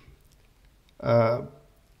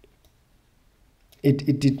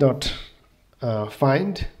 It did not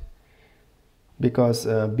find, because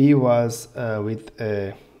B was with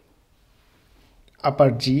a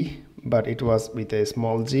upper G, but it was with a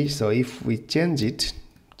small g. So if we change it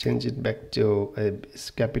back to a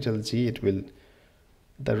capital G,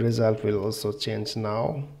 the result will also change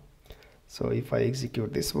now. So if I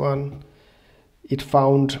execute this one, it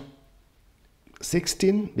found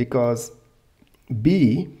 16 because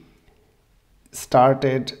B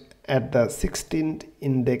started at the 16th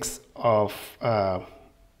index of A.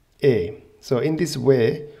 So in this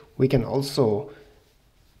way we can also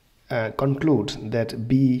conclude that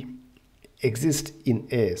B exists in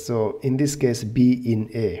A. So in this case, B in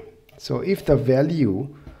A. So if the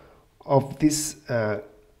value of this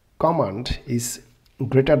command is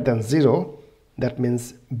greater than 0, that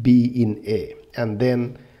means B in A. And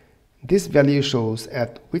then this value shows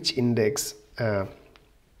at which index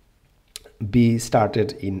B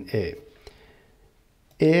started in A.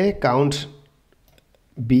 A count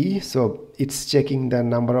B, so it's checking the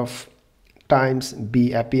number of times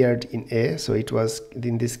B appeared in A. So it was,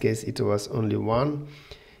 in this case, it was only 1.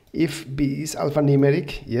 If B is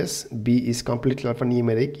alphanumeric, yes, B is completely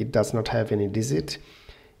alphanumeric, it does not have any digit.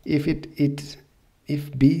 If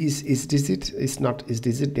if B is digit,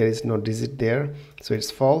 there is no digit there, so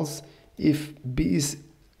it's false. If B is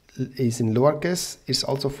in lowercase, it's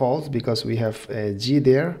also false because we have a G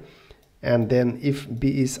there. And then if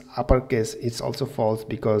B is uppercase, it's also false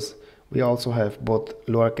because we also have both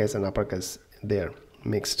lowercase and uppercase there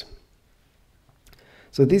mixed.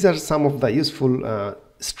 So these are some of the useful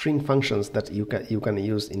string functions that you can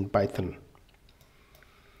use in Python.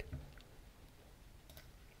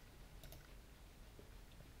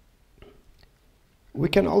 We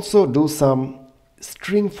can also do some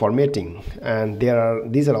string formatting, and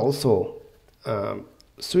these are also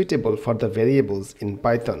suitable for the variables in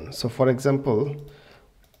Python. So for example,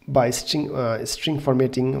 by string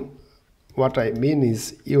formatting, what I mean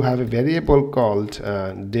is you have a variable called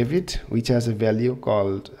David, which has a value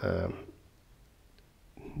called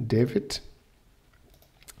David.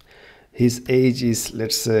 His age is,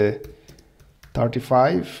 let's say,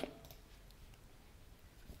 35.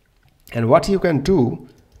 And what you can do,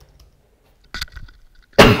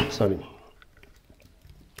 sorry,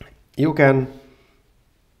 you can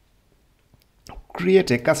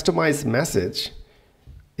create a customized message,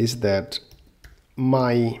 is that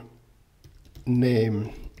my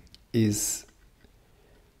name is,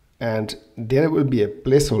 and there will be a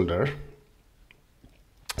placeholder.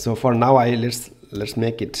 So for now, let's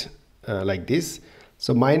make it like this.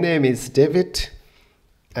 So my name is David,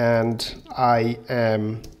 and I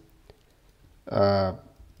am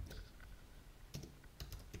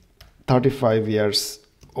 35 years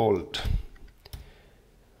old.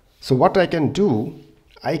 So what I can do,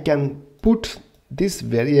 I can put these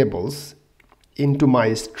variables into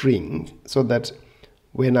my string so that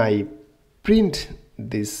when I print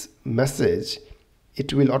this message,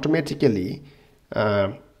 it will automatically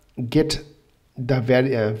get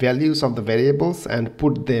the values of the variables and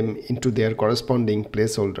put them into their corresponding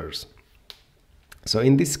placeholders. So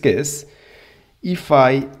in this case, if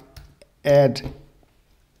I add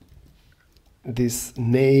this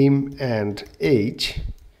name and age,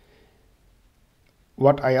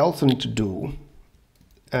 what I also need to do,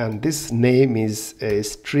 and this name is a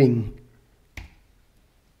string,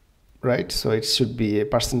 right? So it should be a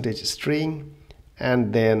percentage string,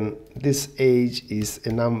 and then this age is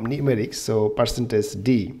a numeric, so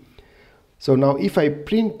 %d. So now if I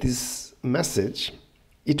print this message,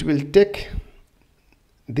 it will take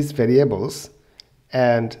these variables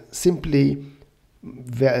and simply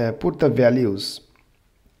put the values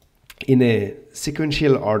in a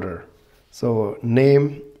sequential order. So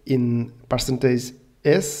name in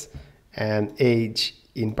 %s and age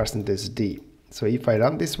in %d. So if I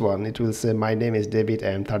run this one, it will say my name is David,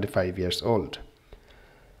 I am 35 years old.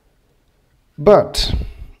 But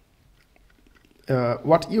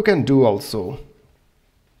what you can do also,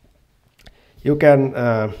 you can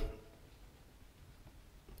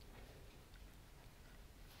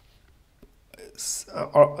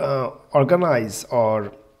organize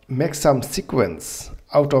or make some sequence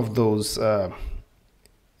out of those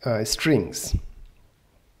strings.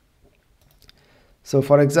 So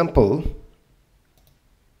for example,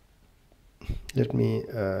 let me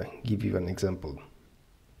give you an example.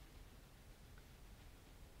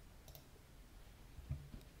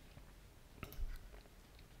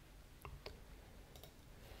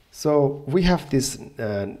 So we have this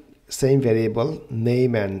same variable,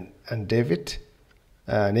 name and David,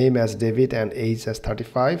 name as David and age as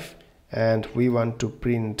 35, and we want to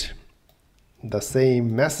print the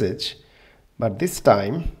same message, but this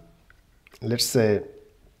time let's say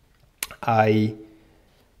I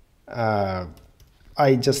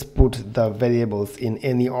just put the variables in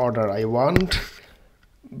any order I want,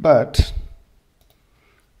 but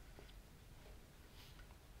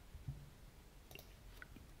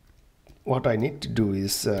what I need to do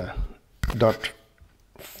is dot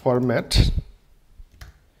format,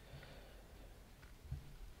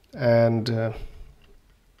 and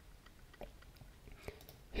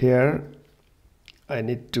here I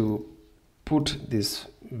need to put these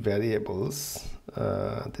variables,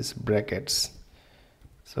 these brackets.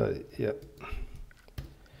 So yeah,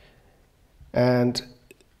 and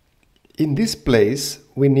in this place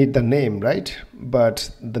we need the name, right?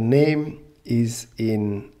 But the name is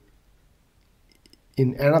in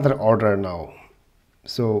another order now.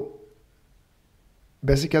 So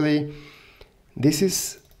basically this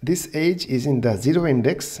age is in the 0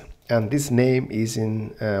 index and this name is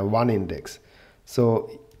in 1 index. So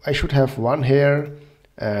I should have 1 here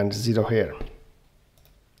and 0 here.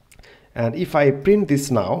 And if I print this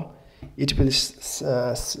now, it will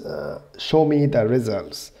show me the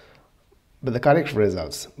results, the correct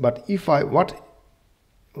results. But if I would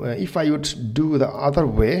do the other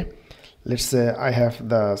way, let's say I have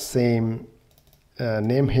the same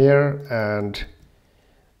name here and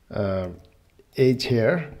age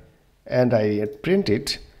here, and I print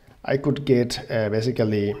it, I could get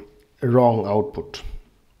basically wrong output.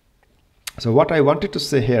 So what I wanted to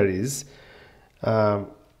say here is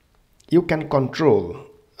you can control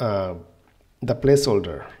the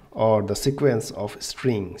placeholder or the sequence of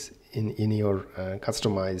strings in your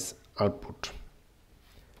customized output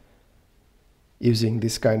using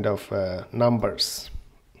this kind of numbers.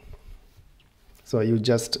 So you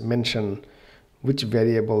just mention which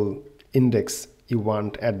variable index you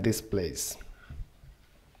want at this place.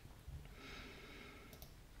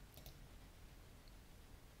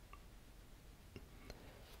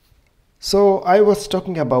 So I was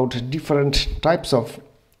talking about different types of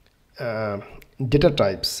data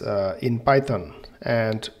types in Python,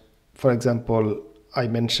 and for example I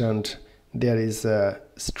mentioned there is a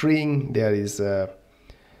string, there is a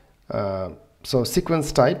so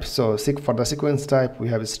sequence type. So for the sequence type we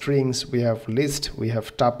have strings, we have list, we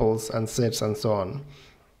have tuples and sets and so on.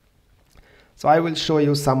 So I will show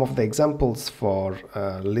you some of the examples for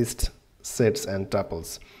list, sets and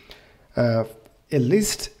tuples. A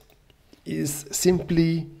list is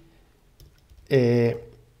simply a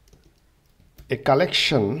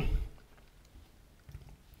collection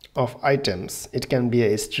of items. It can be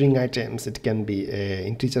a string items, it can be a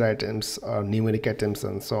integer items or numeric items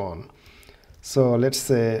and so on. So let's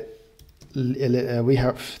say we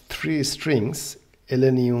have 3 strings,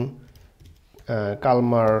 LNU,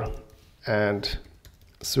 Kalmar and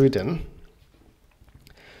Sweden.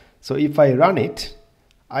 So if I run it,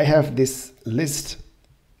 I have this list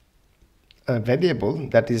variable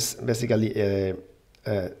that is basically a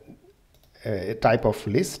type of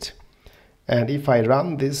list, and if I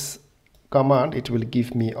run this command it will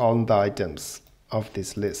give me all the items of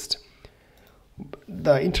this list.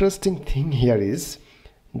 The interesting thing here is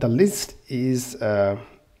the list is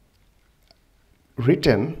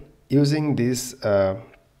written using these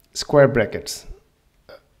square brackets,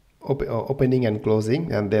 opening and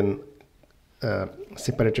closing, and then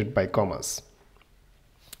separated by commas.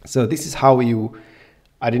 So this is how you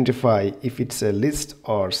identify if it's a list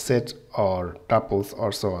or set or tuples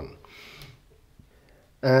or so on.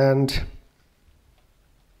 And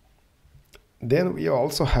then we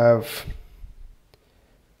also have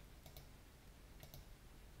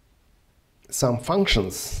some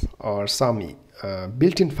functions or some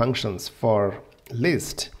built-in functions for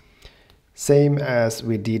list, same as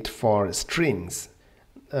we did for strings,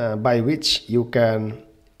 by which you can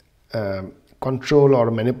control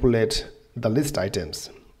or manipulate the list items.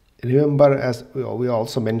 Remember, as we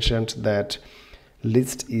also mentioned, that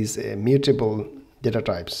list is a mutable data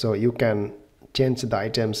type, so you can change the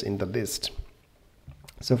items in the list.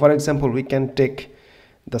 So for example, we can take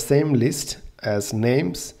the same list as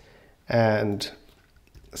names, and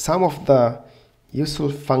some of the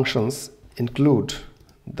useful functions include,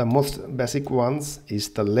 the most basic ones is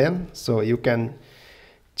the length. So you can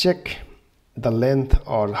check the length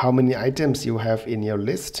or how many items you have in your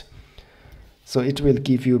list. So it will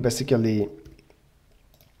give you basically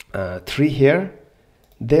 3 here.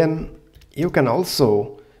 Then you can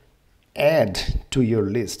also add to your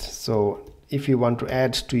list. So if you want to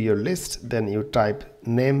add to your list, then you type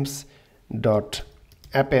names dot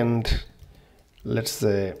append. Let's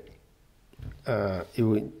say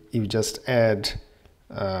you just add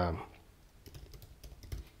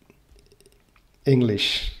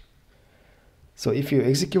English. So if you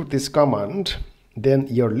execute this command, then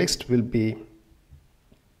your list will be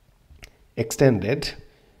extended.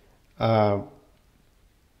 So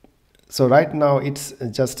right now it's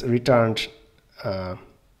just returned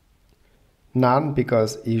none,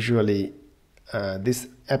 because usually this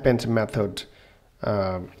append method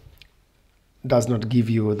does not give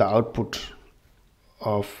you the output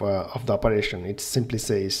of the operation. It simply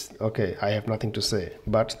says, okay, I have nothing to say,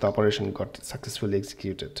 but the operation got successfully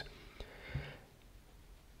executed.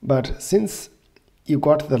 But since you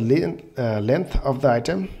got the length of the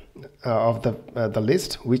item of the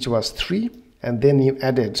list, which was 3, and then you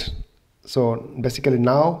added, so basically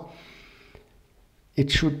now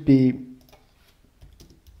it should be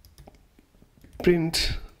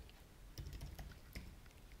print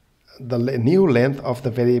the new length of the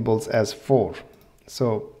variables as 4.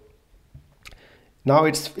 So now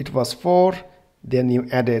it was 4, then you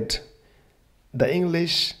added the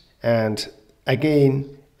English and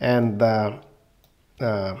again, and the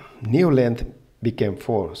new length became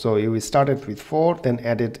 4. So you started with 4, then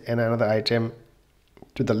added another item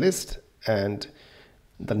to the list, and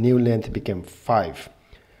the new length became 5.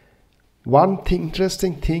 One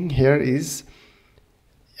interesting thing here is,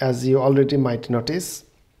 as you already might notice,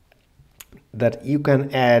 that you can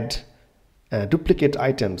add duplicate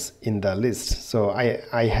items in the list. So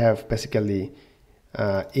I have basically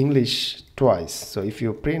English twice. So if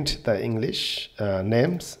you print the English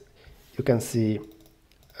names, you can see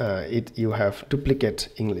you have duplicate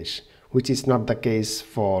English, which is not the case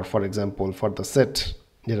for example, for the set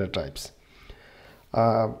data types.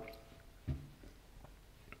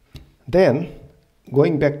 Then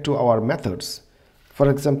going back to our methods, for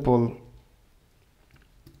example,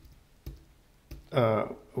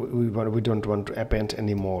 we don't want to append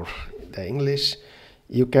anymore the English.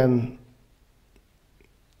 You can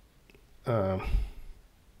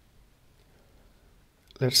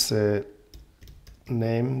let's say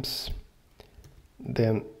names,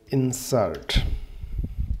 then insert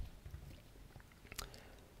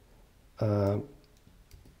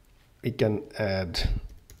we can add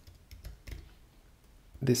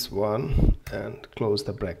this one and close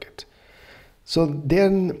the bracket. So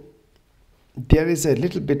then there is a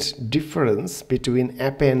little bit difference between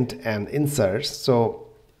append and insert. So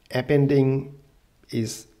appending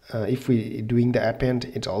is if we doing the append,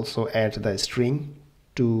 it also adds the string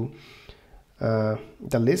to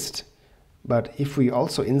the list, but if we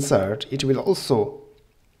also insert, it will also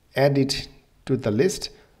add it to the list.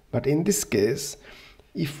 But in this case,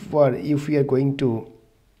 if we are going to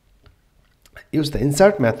use the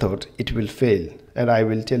insert method, it will fail, and I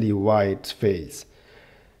will tell you why it fails.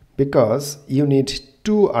 Because you need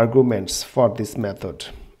 2 arguments for this method,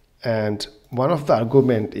 and one of the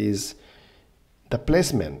argument is the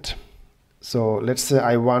placement. So let's say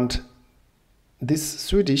I want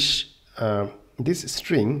this this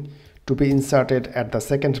string to be inserted at the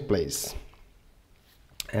 2nd place,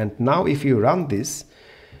 and now if you run this,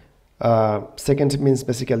 second means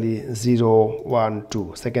basically 0, 1,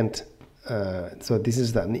 2, second, so this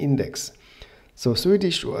is the index. So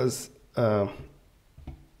Swedish was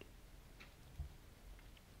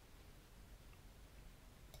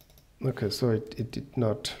okay, so it did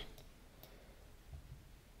not.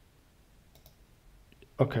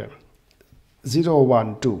 Okay, 0,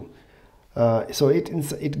 1, 2. So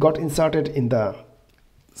it got inserted in the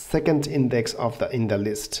second index of the in the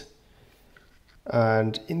list.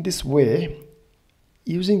 And in this way,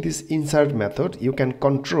 using this insert method, you can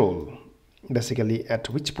control basically at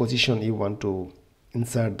which position you want to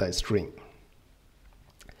insert the string.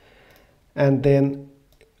 And then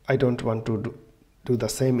I don't want to do the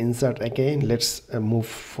same insert again. Let's move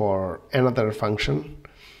for another function,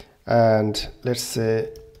 and let's say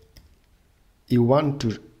you want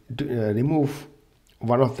to remove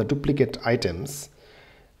one of the duplicate items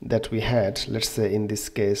that we had, let's say in this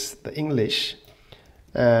case the English.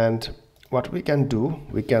 And what we can do,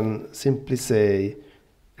 we can simply say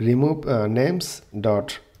remove names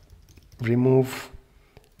dot remove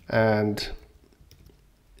and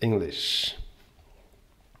English.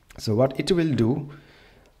 So what it will do,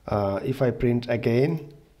 if I print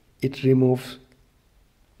again, it removes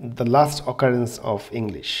the last occurrence of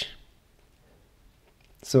English.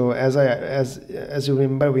 So as you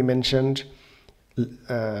remember, we mentioned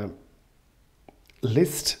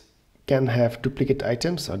list can have duplicate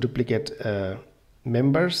items or duplicate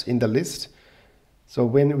members in the list. So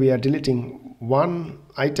when we are deleting one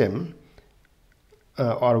item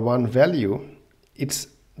or one value, it's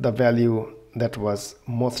the value that was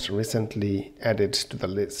most recently added to the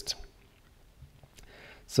list.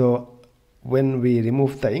 So when we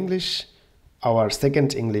remove the English, our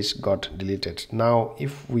second English got deleted. Now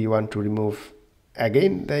if we want to remove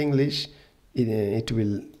again the English, it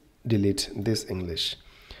will delete this English,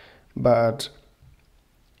 but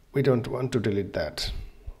we don't want to delete that.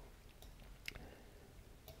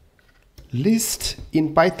 List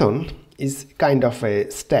in Python is kind of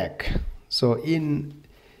a stack. So in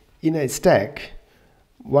a stack,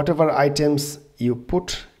 whatever items you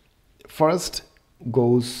put first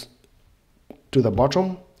goes to the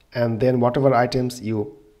bottom, and then whatever items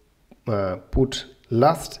you put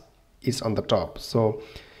last is on the top. So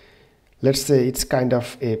let's say it's kind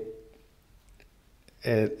of a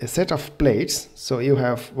set of plates. So you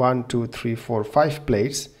have 1 2 3 4 5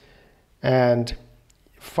 plates, and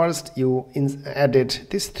first you added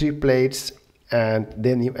these 3 plates, and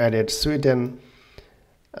then you added Sweden.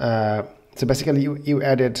 So basically you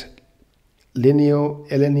added Lineo,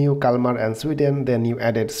 Elenio, Kalmar and Sweden, then you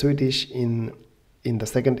added Swedish in the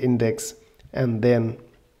second index, and then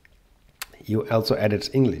you also added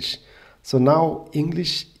English. So now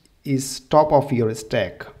English is top of your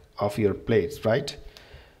stack of your plates, right?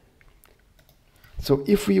 So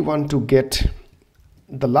if we want to get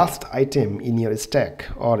the last item in your stack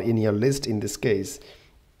or in your list, in this case,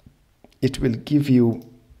 it will give you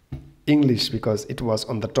English because it was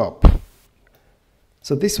on the top.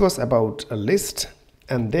 So this was about a list.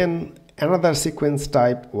 And then another sequence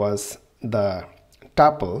type was the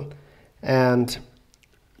tuple, and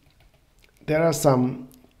there are some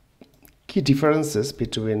key differences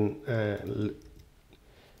between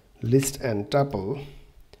list and tuple.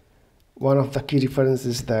 One of the key differences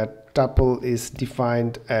is that tuple is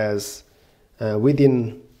defined as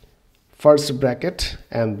within first bracket,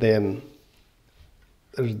 and then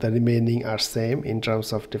the remaining are same in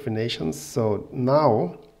terms of definitions. So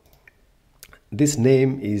now this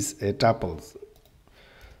name is a tuple.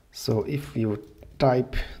 So if you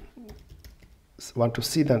want to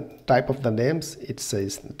see the type of the names, it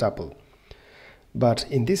says tuple. But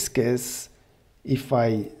in this case, if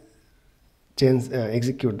I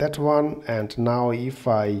execute that one, and now if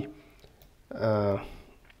I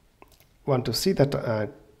want to see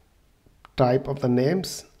that type of the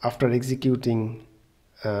names after executing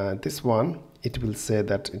this one, it will say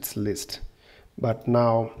that it's list. But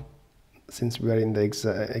now, since we are in the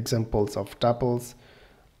examples of tuples,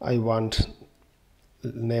 I want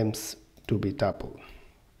names to be tuple.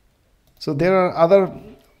 So there are other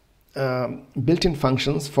built-in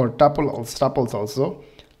functions for tuples also.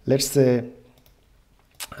 Let's say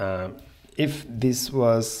if this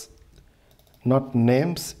was not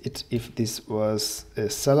names, if this was a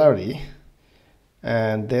salary,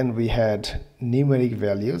 and then we had numeric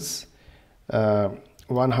values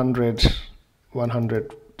 100,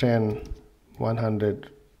 110,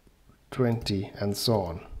 120 and so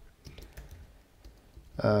on,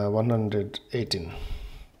 118.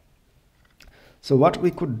 So what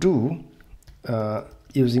we could do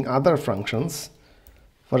using other functions,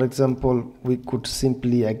 for example, we could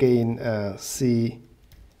simply again see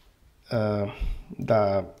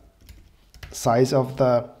the size of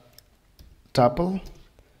the tuple.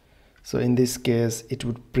 So in this case it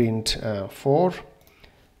would print 4.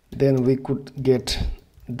 Then we could get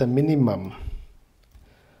the minimum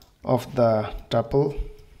of the tuple.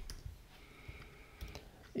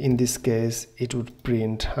 In this case it would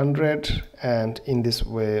print 100, and in this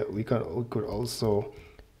way we could also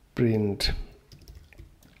print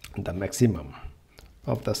the maximum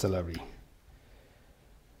of the salary,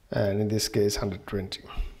 and in this case 120.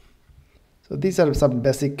 So these are some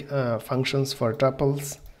basic functions for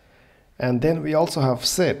tuples. And then we also have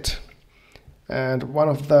set, and one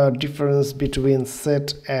of the difference between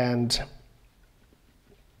set and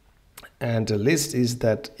a list is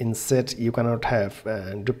that in set you cannot have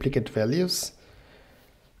duplicate values.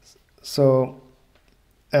 So,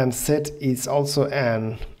 and set is also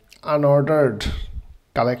an unordered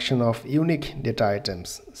collection of unique data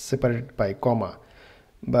items separated by comma,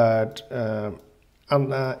 but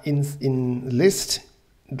in list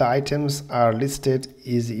the items are listed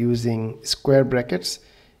is using square brackets.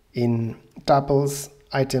 In tuples,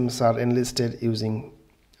 items are enlisted using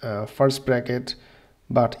first bracket,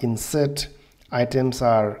 but in set, items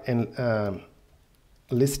are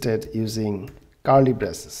listed using curly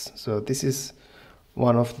braces. So this is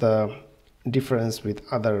one of the difference with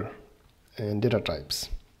other data types.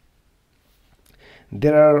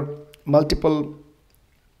 There are multiple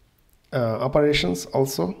operations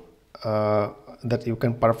also that you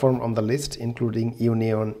can perform on the list, including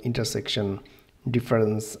union, intersection,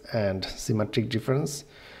 difference, and symmetric difference.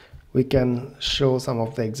 We can show some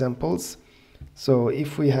of the examples. So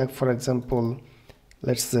if we have, for example,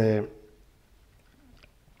 let's say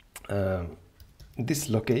this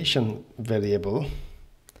location variable,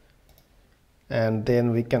 and then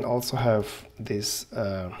we can also have this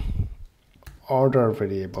order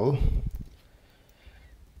variable,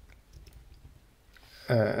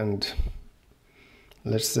 and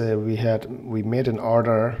let's say we made an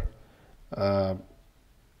order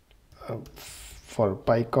for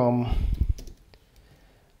PyCom,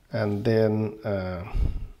 and then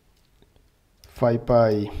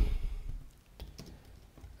PyPy,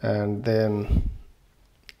 and then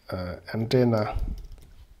antenna,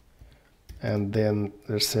 and then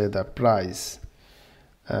let's say the price.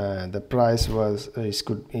 The price was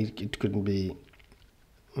it could be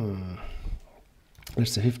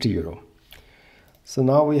let's say 50 euro. So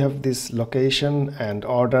now we have this location and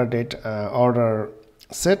order date order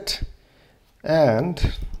set,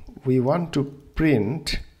 and we want to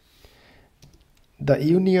print the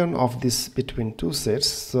union of this between two sets.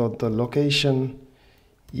 So the location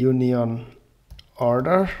union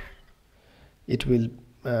order, it will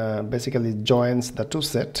basically joins the two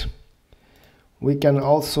set. We can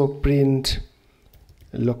also print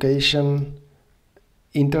location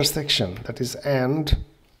intersection, that is AND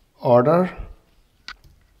order.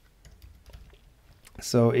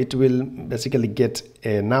 So it will basically get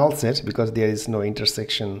a null set because there is no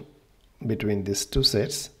intersection between these two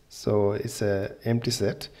sets, so it's a empty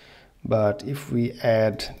set. But if we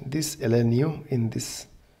add this LNU in this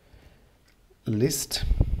list,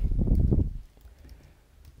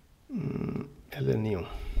 LNU,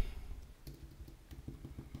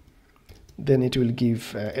 then it will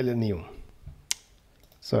give LNU.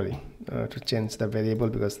 Sorry, to change the variable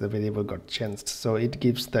because the variable got changed, so it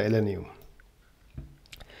gives the LNU.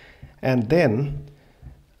 And then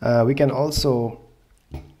we can also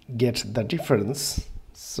get the difference.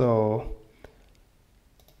 So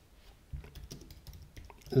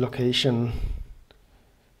location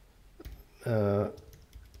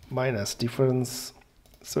minus difference,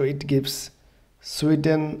 so it gives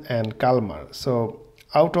Sweden and Kalmar. So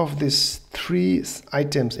out of these three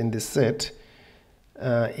items in this set,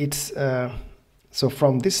 so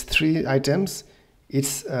from these three items,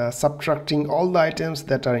 it's subtracting all the items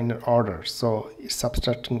that are in order. So it's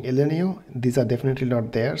subtracting LNU. These are definitely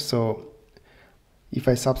not there. So if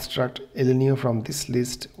I subtract LNU from this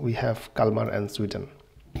list, we have Kalmar and Sweden.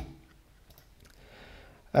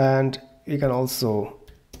 And we can also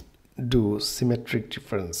do symmetric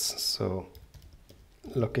difference. So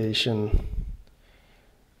location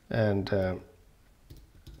and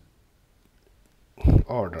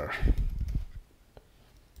order.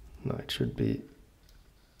 No, it should be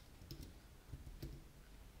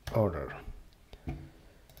order.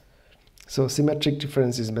 So symmetric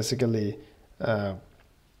difference is basically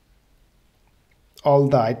all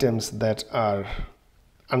the items that are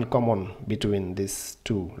uncommon between these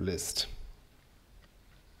two lists.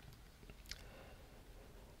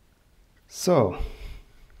 So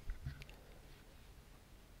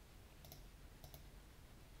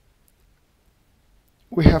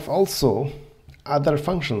we have also other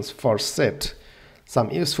functions for set,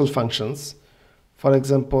 some useful functions. For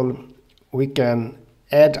example, we can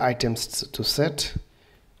add items to set,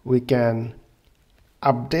 we can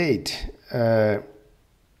update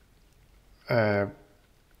an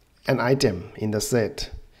item in the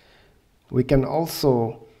set, we can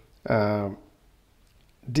also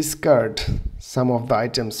discard some of the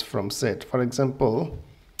items from set. For example,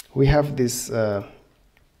 we have this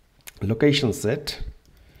location set.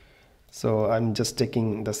 So I'm just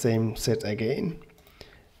taking the same set again,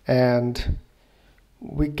 and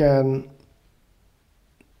we can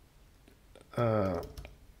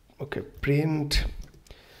print.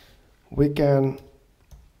 We can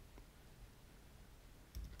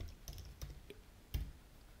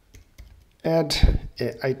add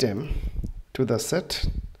an item to the set.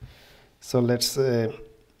 So let's say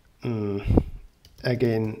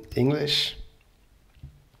again English,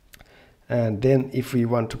 and then if we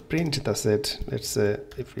want to print the set, let's say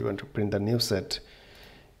if we want to print the new set,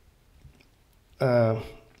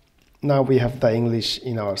 now we have the English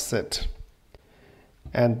in our set.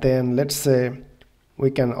 And then let's say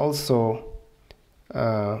we can also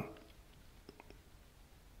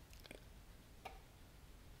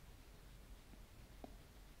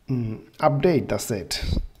update the set.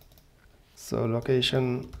 So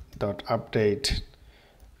location dot update,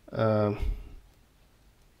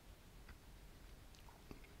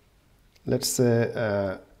 let's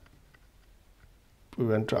say we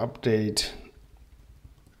want to update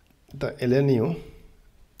the LNU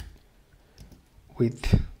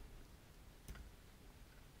with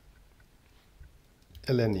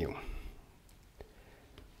LNU,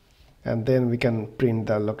 and then we can print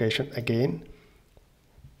the location again.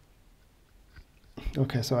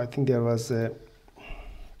 Okay, so I think there was a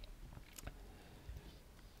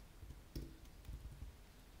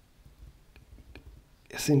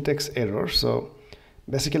syntax error. So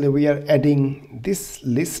basically we are adding this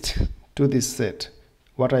list to this set.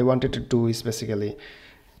 What I wanted to do is basically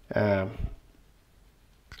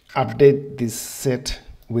update this set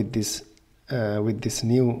with this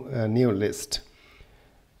new list.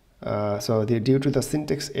 So due to the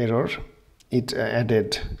syntax error, it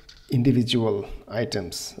added individual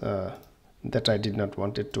items that I did not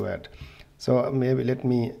want it to add. So maybe let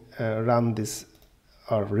me run this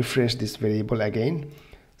or refresh this variable again.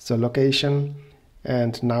 So location,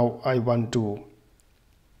 and now I want to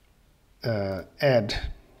add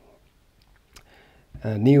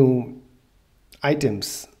new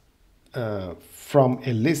items from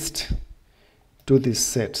a list to this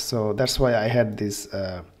set. So that's why I had these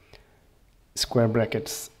square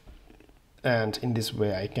brackets, and in this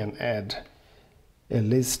way I can add a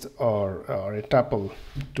list or a tuple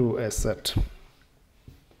to a set.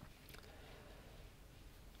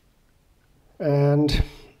 And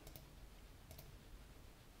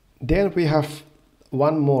then we have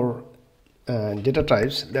one more data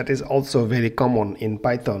types that is also very common in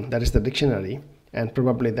Python, that is the dictionary, and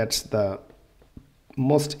probably that's the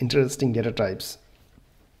most interesting data types.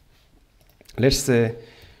 Let's say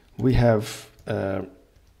we have a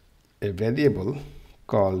variable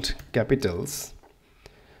called capitals,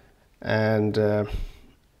 and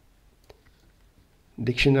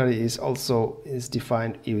dictionary is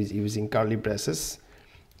defined using curly braces,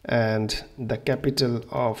 and the capital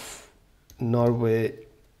of Norway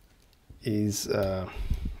is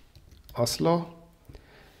Oslo,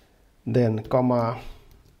 then comma,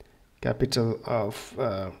 capital of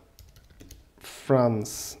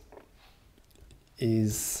France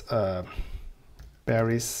is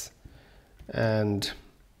Paris, and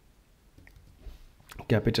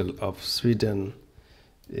capital of Sweden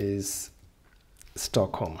is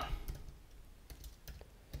Stockholm.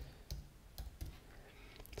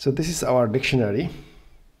 So this is our dictionary,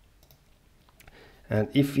 and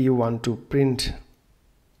if you want to print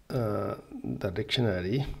the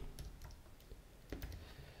dictionary,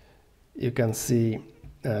 you can see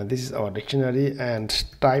this is our dictionary, and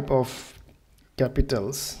type of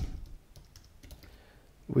capitals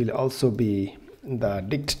will also be the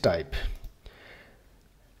dict type.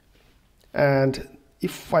 And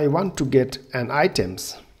if I want to get an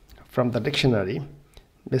items from the dictionary,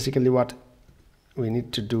 basically what we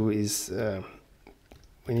need to do is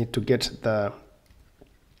we need to get the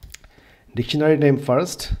dictionary name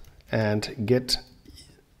first and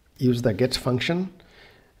use the get function.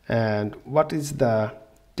 And what is the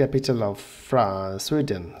capital of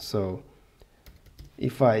Sweden? So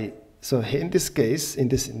in this case, in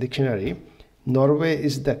this dictionary, Norway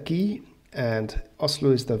is the key and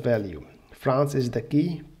Oslo is the value. France is the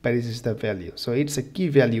key, Paris is the value. So it's a key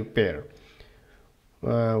value pair.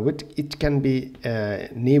 It can be a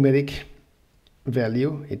numeric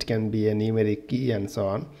value, it can be a numeric key, and so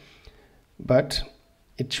on, but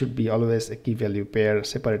it should be always a key value pair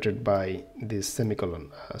separated by this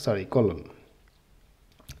semicolon, colon.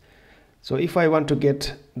 So if I want to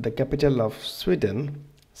get the capital of Sweden,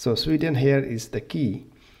 so Sweden here is the key,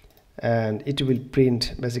 and it will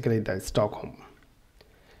print basically the Stockholm.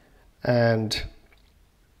 And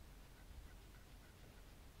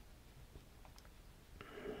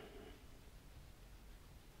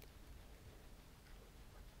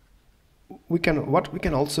what we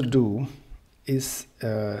can also do is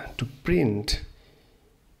to print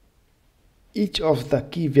each of the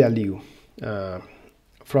key value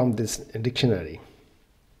from this dictionary,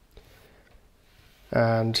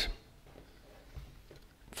 and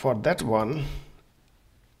for that one,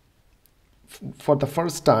 for the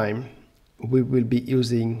first time we will be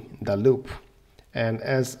using the loop. And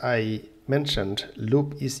as I mentioned,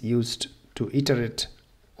 loop is used to iterate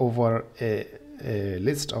over a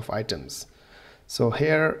list of items. So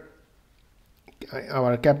here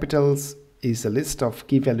our capitals is a list of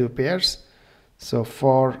key value pairs. So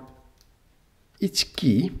for each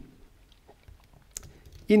key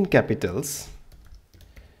in capitals,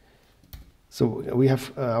 so we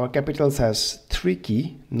have our capitals has 3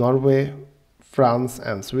 key: Norway, France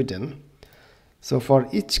and Sweden. So for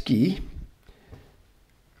each key,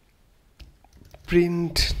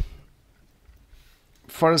 print,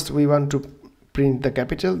 first we want to print the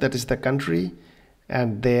capital, that is the country,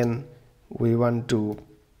 and then we want to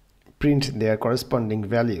print their corresponding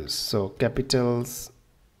values. So capitals,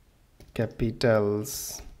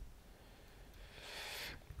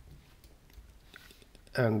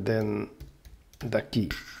 and then the key.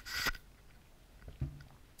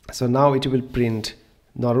 So now it will print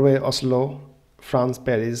Norway, Oslo, France,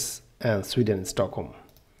 Paris, and Sweden, Stockholm,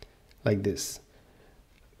 like this.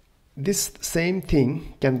 This same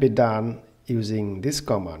thing can be done using this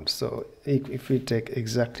command. So if we take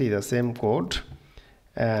exactly the same code,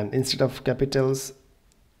 and instead of capitals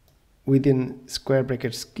within square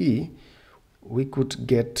brackets key, we could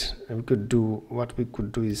do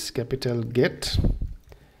is capital get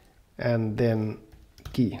and then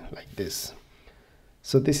key, like this.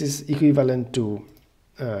 So this is equivalent to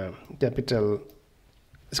capital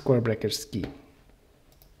square brackets key.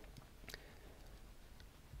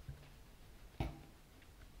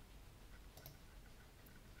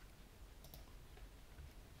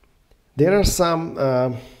 There are some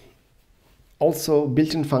also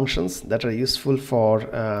built-in functions that are useful for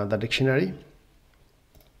the dictionary.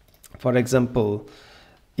 For example,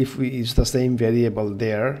 if we use the same variable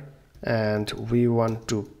there and we want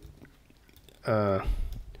to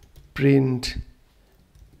print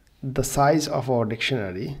the size of our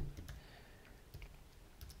dictionary,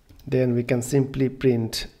 then we can simply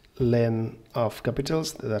print len of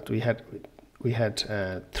capitals. That we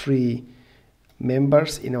had 3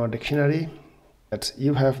 members in our dictionary, that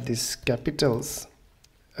you have these capitals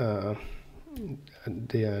the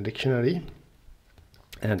dictionary,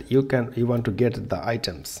 and you want to get the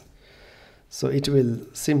items. So it will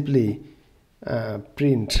simply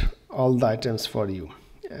print all the items for you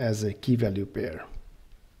as a key value pair.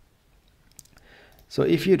 So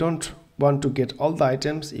if you don't want to get all the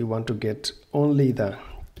items, you want to get only the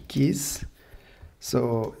keys,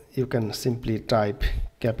 so you can simply type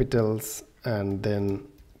capitals and then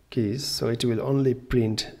keys. So it will only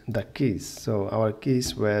print the keys. So our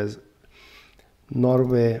keys was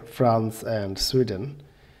Norway, France and Sweden,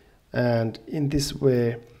 and in this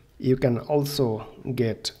way you can also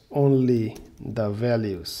get only the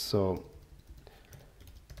values. So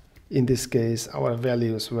in this case our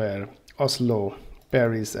values were Oslo,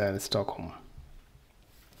 Paris and Stockholm.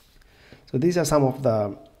 So these are some of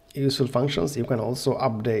the useful functions. You can also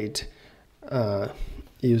update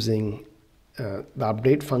using the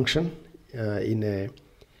update function in a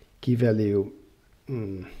key value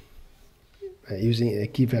using a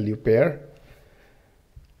key value pair.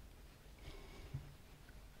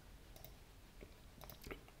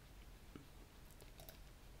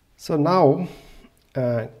 So now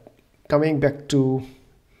coming back to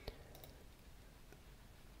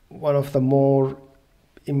one of the more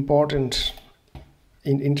important,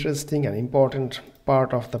 interesting and important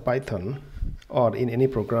part of the Python or in any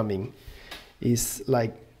programming is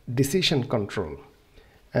like decision control.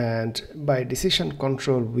 And by decision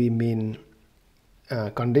control we mean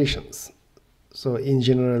conditions. So in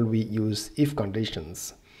general we use if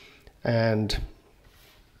conditions, and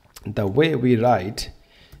the way we write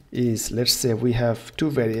is, let's say we have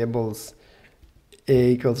 2 variables,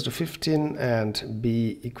 a equals to 15 and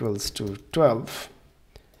b equals to 12.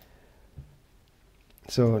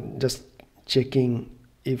 So just checking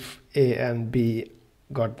if a and b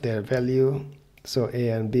got their value. So a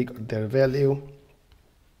and b got their value,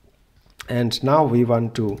 and now we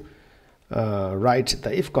want to write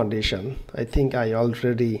the if condition. I think I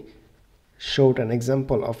already showed an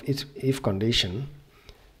example of if condition.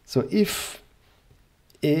 So if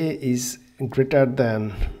a is greater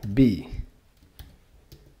than b,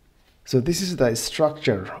 so this is the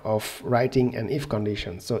structure of writing an if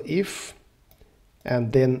condition. So if,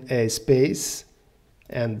 and then a space,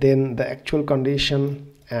 and then the actual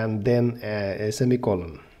condition, and then a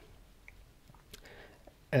semicolon,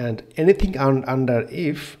 and anything under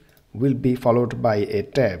if will be followed by a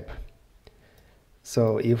tab.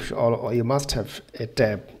 So you must have a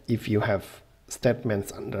tab if you have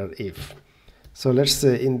statements under if. So let's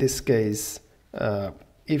say in this case,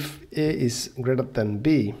 if a is greater than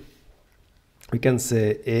b, we can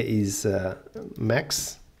say a is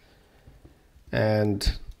max,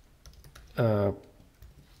 and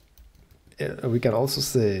we can also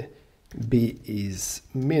say b is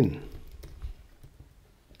min.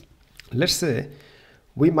 Let's say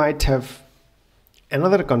we might have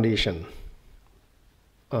another condition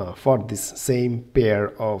for this same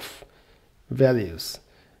pair of values,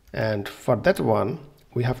 and for that one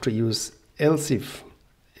we have to use else if.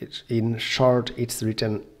 In short, it's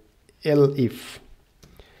written elif.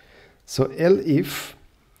 So elif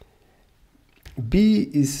b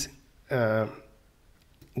is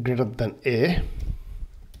greater than a,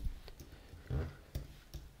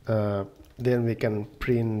 then we can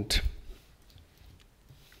print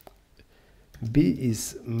b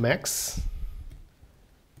is max.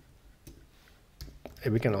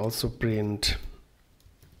 We can also print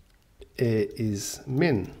a is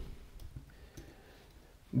min.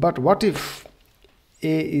 But what if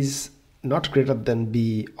a is not greater than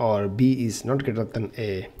b or b is not greater than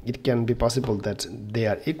a? It can be possible that they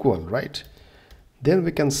are equal, right? Then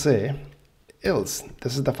we can say else.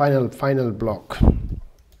 This is the final block.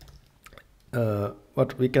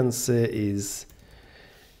 What we can say is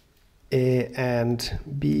a and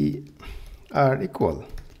b are equal.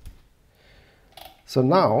 So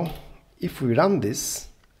now if we run this,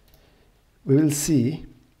 we will see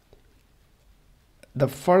the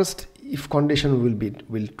first if condition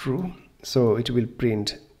will true, so it will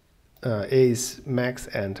print a is max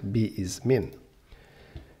and b is min.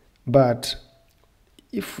 But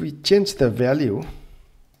if we change the value,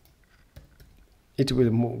 it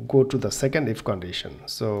will go to the second if condition.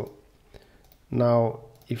 So now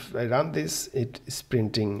if I run this, it is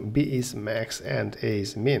printing b is max and a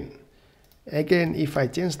is min. Again, if I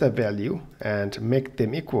change the value and make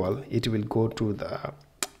them equal, it will go to the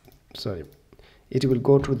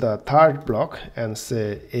third block and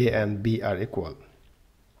say a and b are equal.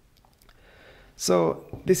 So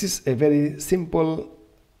this is a very simple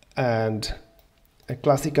and a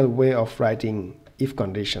classical way of writing if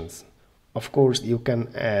conditions. Of course, you can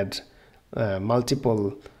add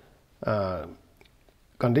multiple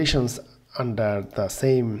conditions under the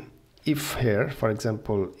same if here. For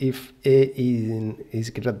example, if a is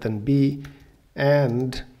greater than b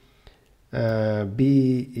and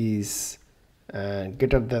b is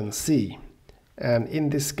greater than c, and in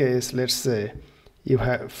this case, let's say you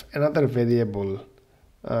have another variable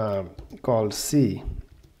called c,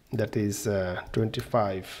 that is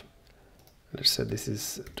 25. Let's say this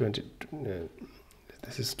is 20.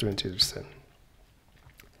 This is 20%.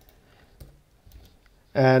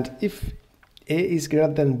 And if a is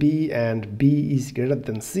greater than b and b is greater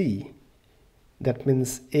than c, that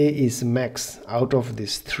means a is max out of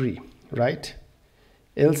these three, right?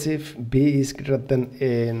 Else if b is greater than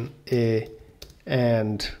a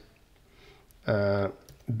and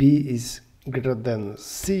b is greater than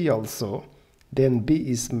c also, then b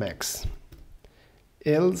is max.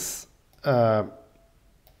 Else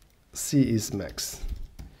c is max.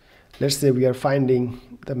 Let's say we are finding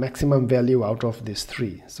the maximum value out of these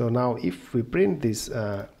three. So now if we print this,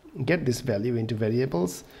 get this value into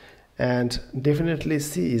variables, and definitely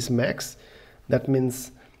c is max, that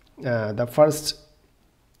means the first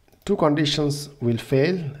two conditions will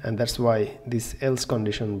fail, and that's why this else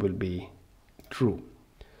condition will be true.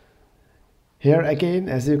 Here again,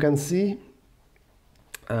 as you can see,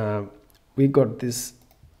 we got this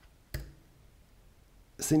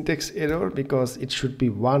syntax error because it should be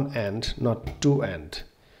one and not two and.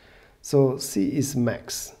 So c is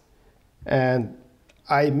max, and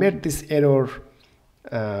I made this error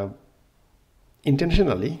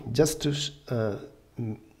intentionally just to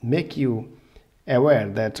make you aware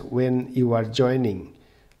that when you are joining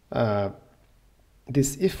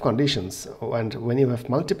these if conditions, and when you have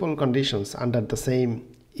multiple conditions under the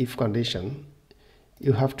same if condition,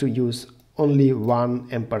 you have to use only one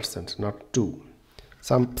ampersand, not two.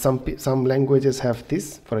 Some languages have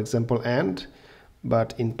this, for example and,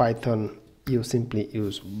 but in Python you simply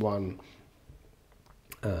use one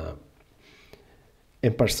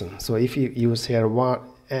ampersand. So if you use here one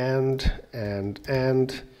and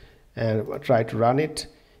try to run it,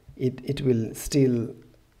 it will still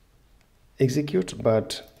execute,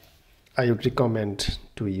 but I would recommend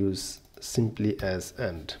to use simply as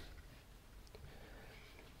and.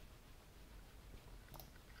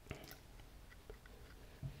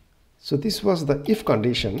 So this was the if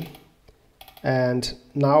condition, and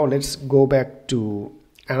now let's go back to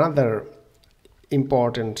another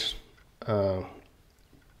important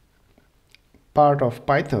part of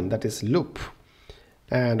Python, that is loop.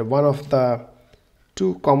 And one of the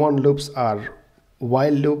two common loops are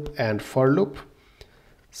while loop and for loop.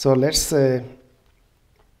 So let's say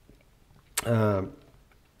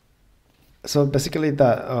so basically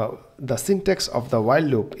the syntax of the while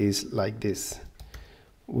loop is like this: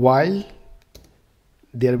 while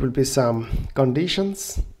there will be some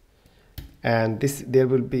conditions, and there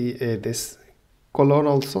will be this colon,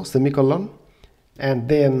 also semicolon, and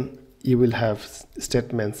then you will have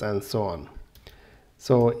statements and so on.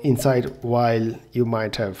 So inside while you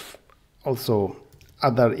might have also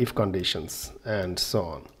other if conditions and so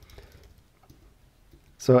on.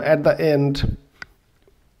 So at the end,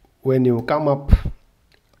 when you come up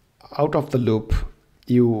out of the loop,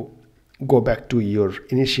 you go back to your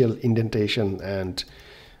initial indentation and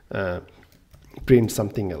print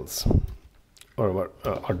something else, or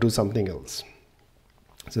do something else.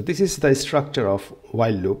 So this is the structure of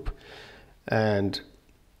while loop, and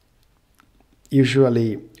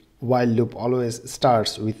usually while loop always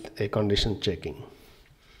starts with a condition checking,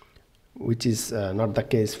 which is not the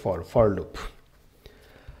case for loop.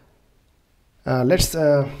 Let's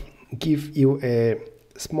give you a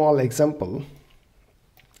small example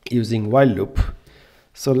using while loop.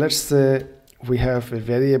 So let's say we have a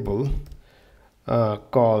variable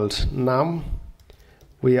called num.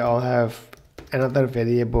 We all have another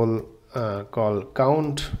variable called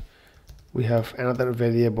count. We have another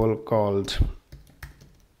variable called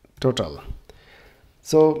total.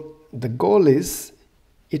 So the goal is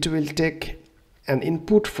it will take an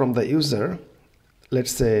input from the user,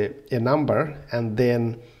 let's say a number, and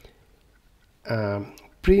then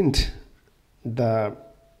print the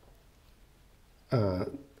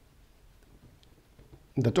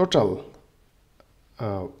total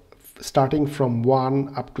starting from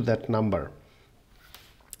 1 up to that number.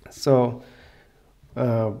 So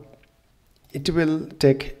it will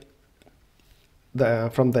take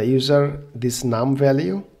from the user this num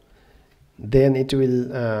value, then it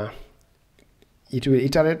will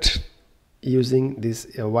iterate using this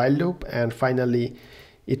while loop, and finally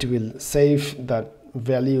it will save that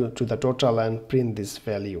value to the total and print this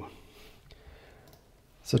value.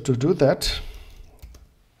 So to do that,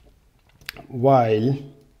 while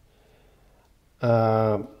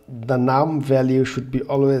the num value should be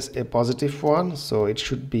always a positive one, so it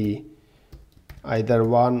should be either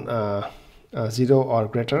 1 0 or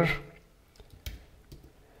greater.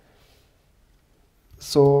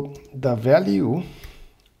 So the value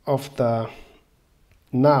of the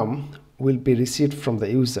num will be received from the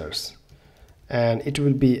users, and it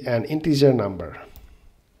will be an integer number,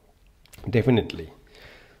 definitely.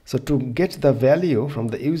 So to get the value from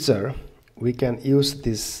the user, we can use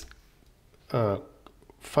this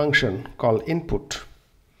function called input,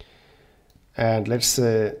 and let's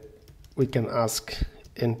say we can ask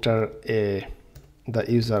the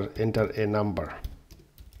user enter a number,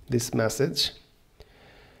 this message,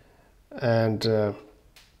 and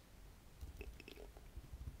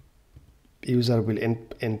user will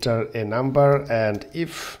enter a number, and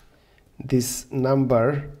if this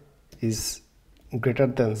number is greater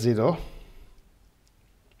than 0,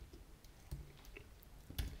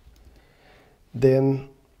 then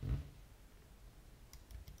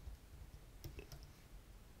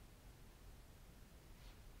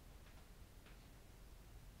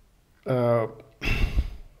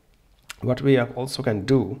what we also can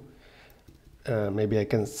do, maybe I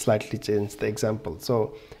can slightly change the example.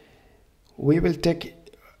 So we will take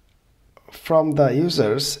from the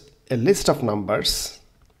users a list of numbers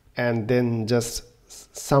and then just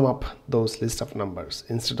sum up those list of numbers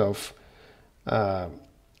instead of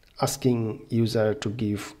asking user to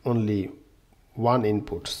give only one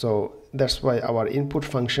input. So that's why our input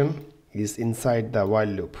function is inside the while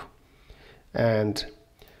loop, and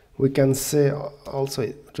we can say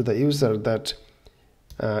also to the user that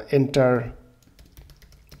enter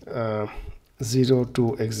 0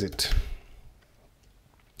 to exit.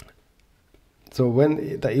 So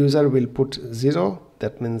when the user will put 0,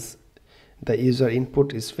 that means the user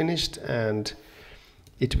input is finished and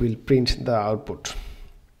it will print the output.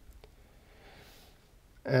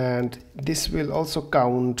 And this will also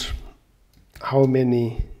count how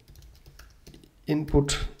many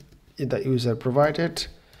input the user provided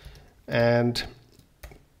and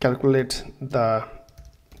calculate the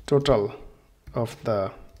total of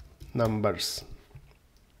the numbers.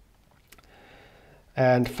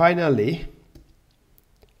 And finally,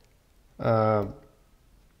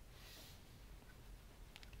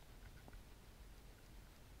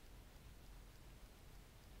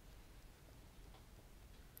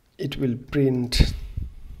 it will print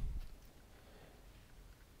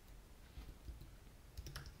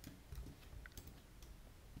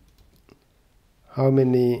how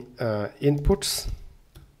many inputs.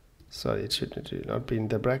 Sorry, it should not be in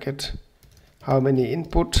the bracket. How many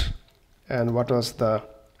input and what was the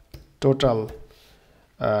total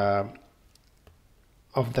of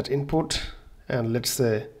that input, and let's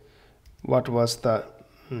say what was the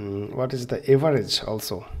what is the average.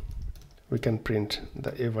 Also we can print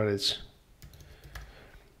the average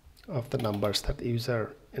of the numbers that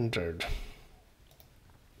user entered.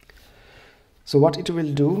 So what it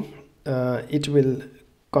will do, it will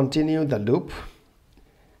continue the loop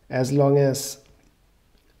as long as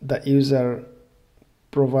the user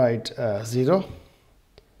provide 0,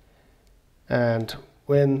 and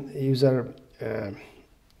when user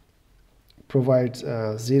provides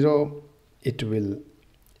 0, it will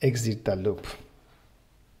exit the loop.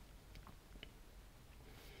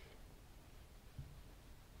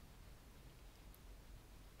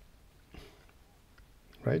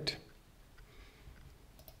 Right?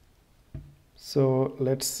 So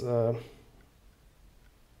let's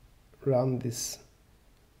run this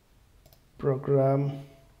program.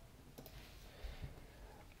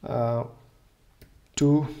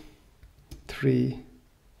 2 3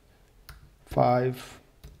 5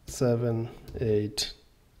 7 8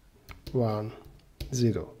 1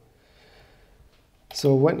 0.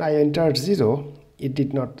 So when I entered 0, it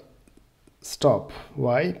did not stop.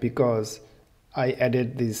 Why? Because I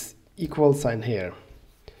added this equal sign here.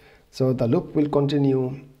 So the loop will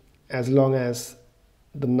continue as long as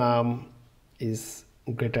the num is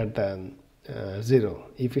greater than 0.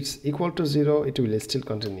 If it's equal to 0, it will still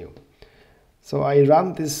continue. So I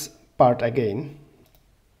run this part again.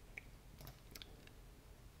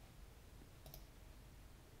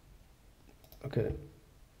 Okay,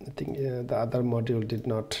 I think the other module did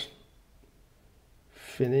not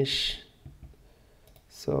finish.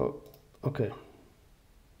 So okay,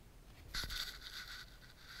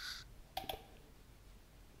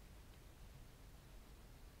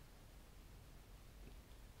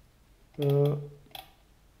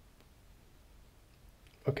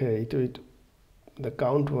 okay, the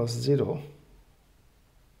count was 0,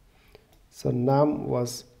 so num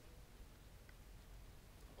was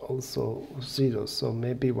also 0. So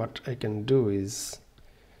maybe what I can do is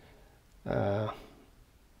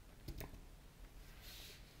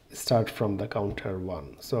start from the counter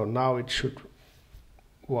 1. So now it should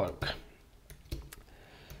work.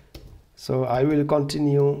 So I will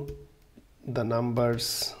continue the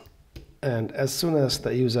numbers, and as soon as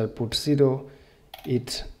the user puts 0,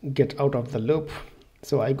 it get out of the loop.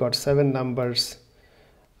 So I got 7 numbers,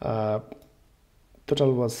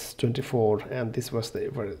 total was 24, and this was the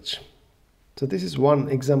average. So this is one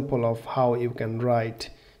example of how you can write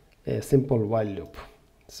a simple while loop.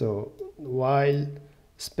 So while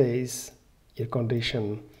space, a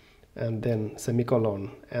condition, and then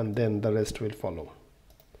semicolon, and then the rest will follow.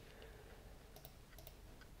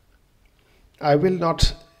 I will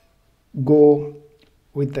not go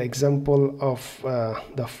with the example of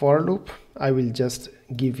the for loop. I will just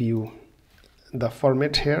give you the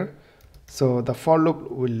format here. So the for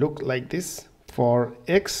loop will look like this. For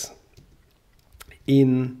x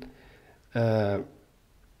in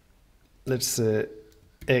let's say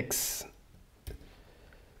x,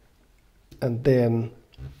 and then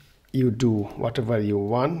you do whatever you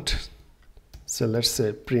want. So let's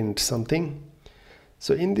say print something.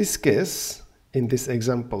 So in this case, in this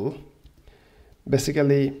example,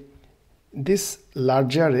 basically this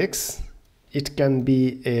larger x, it can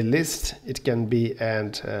be a list, it can be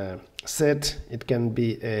a set, it can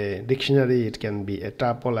be a dictionary, it can be a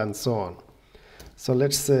tuple, and so on. So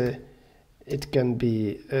let's say it can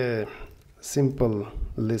be a simple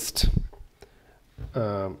list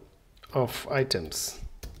of items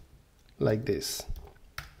like this.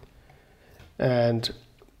 And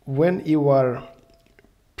when you are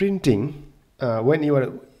printing, when you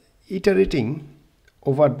are iterating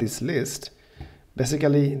over this list,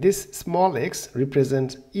 basically this small x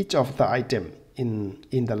represents each of the item in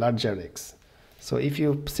the larger x. So if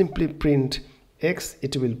you simply print x,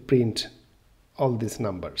 it will print all these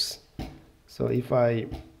numbers. So if I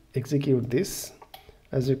execute this,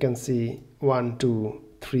 as you can see, 1 2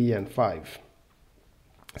 3 and 5.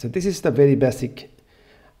 So this is the very basic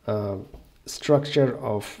structure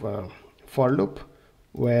of for loop,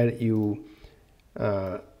 where you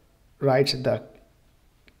write the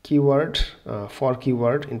keyword, for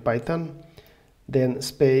keyword in Python, then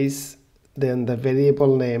space, then the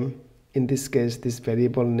variable name. In this case, this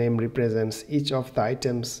variable name represents each of the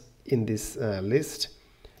items in this list,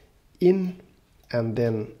 in, and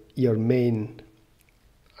then your main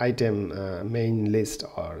item, main list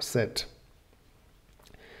or set.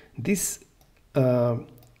 These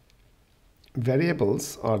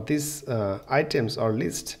variables or these items or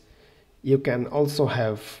list, you can also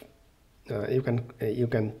have you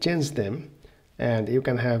can change them, and you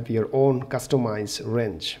can have your own customized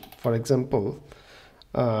range. For example,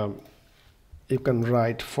 you can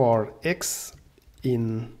write for x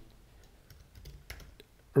in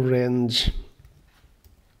range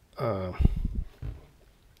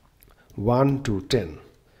 1 to 10.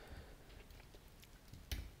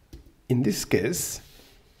 In this case,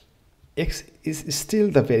 x is still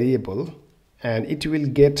the variable, and it will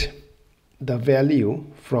get the value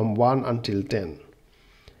from 1 until 10.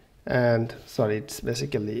 And sorry, it's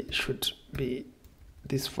basically should be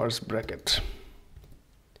this first bracket.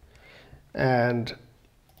 And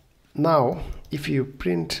now if you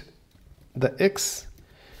print the x,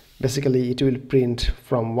 basically it will print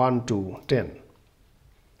from 1 to 10.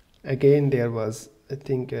 Again, there was, I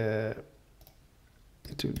think it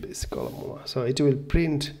will be this column, so it will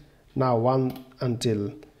print now 1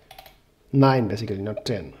 until 9, basically, not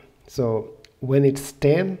 10. So when it's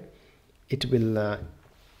 10, it will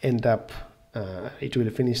end up it will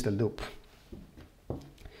finish the loop.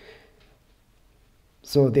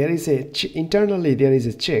 So there is a internally there is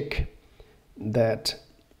a check that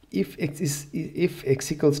if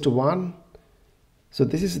x equals to 1, so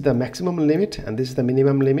this is the maximum limit and this is the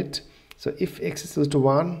minimum limit. So if x is equal to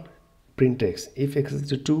 1, print x. If x is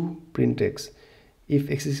equal to 2, print x. If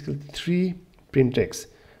x is equal to 3, print x.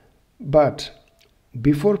 But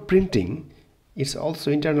before printing, it's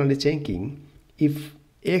also internally checking if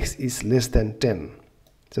x is less than 10.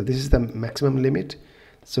 So this is the maximum limit.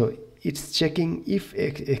 So it's checking if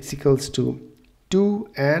x equals to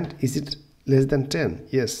 2 and is it less than 10?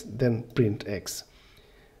 Yes, then print x.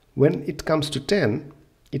 When it comes to 10,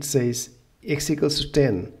 it says x equals to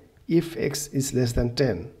 10. If x is less than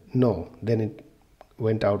 10, no, then it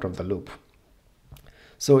went out of the loop.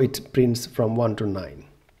 So it prints from 1 to 9.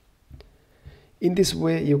 In this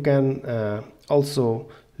way, you can also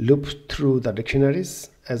loop through the dictionaries,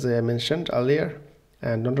 as I mentioned earlier,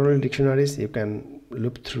 and not only dictionaries, you can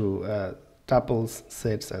loop through tuples,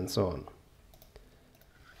 sets, and so on.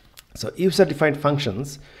 So user-defined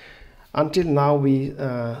functions, until now we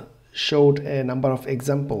showed a number of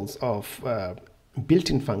examples of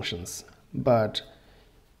built-in functions, but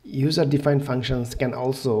user-defined functions can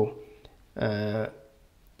also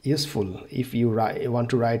useful if you want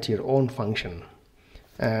to write your own function.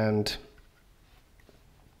 And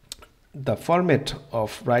the format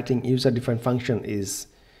of writing user-defined function is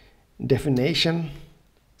definition.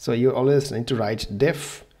 So you always need to write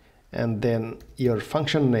def and then your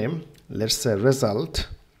function name, let's say result,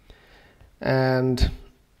 and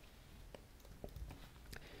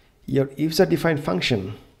your user-defined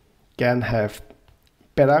function can have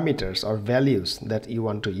parameters or values that you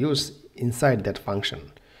want to use inside that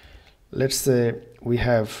function. Let's say we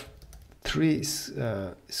have 3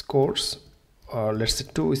 scores, or let's say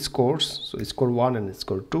 2 scores, so score 1 and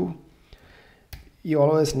score 2. You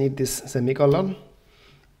always need this semicolon,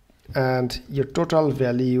 and your total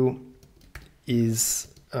value is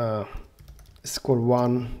score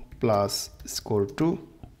 1 plus score 2,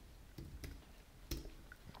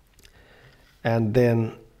 and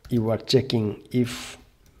then you are checking if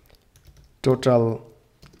total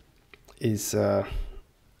is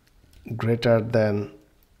greater than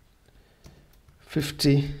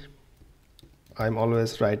 50. I'm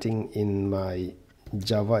always writing in my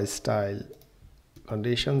Java style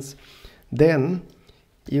conditions. Then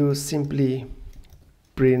you simply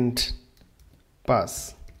print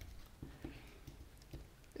pass,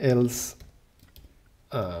 else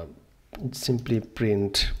simply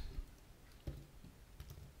print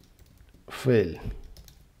fail.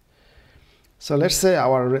 So let's say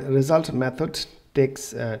our result method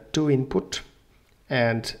takes 2 input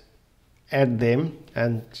and add them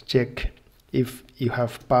and check if you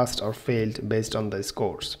have passed or failed based on the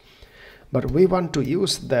scores. But we want to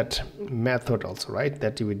use that method also, right,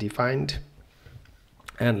 that we defined.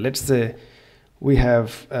 And let's say we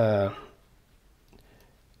have a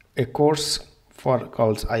course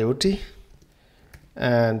called IoT,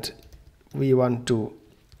 and we want to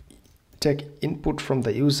take input from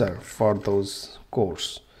the user for those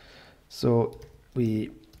course. So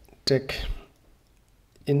we take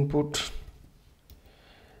input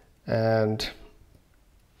and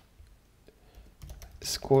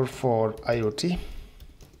score for IoT.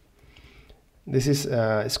 This is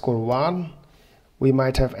score 1. We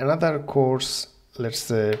might have another course, let's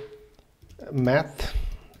say math,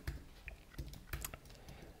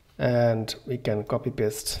 and we can copy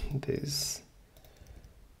paste this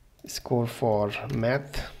score for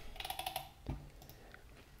math,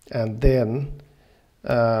 and then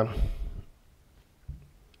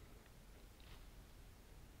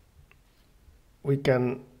we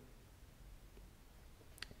can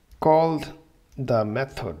call the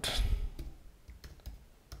method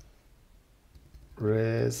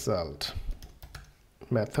result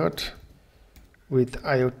method with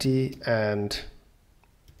IoT and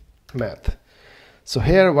math. So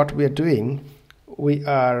here what we are doing, we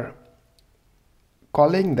are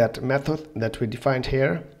calling that method that we defined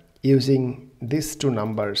here using these two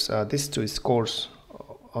numbers, these two scores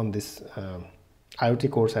on this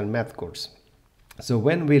IoT course and math course. So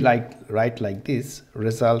when we write like this,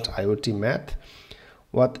 result IoT math,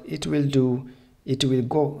 what it will do, it will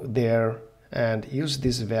go there and use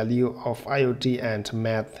this value of IoT and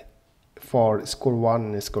math for score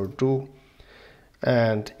 1 and score 2,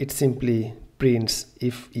 and it simply prints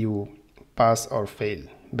if you pass or fail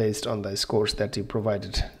based on the scores that you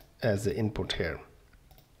provided as the input here.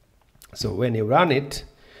 So when you run it,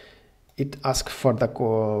 it asks for the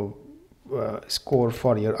score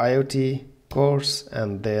for your IoT course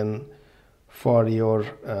and then for your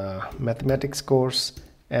mathematics course,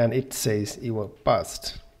 and it says you are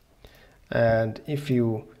passed. And if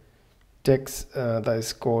you take the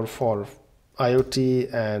score for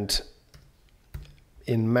IoT and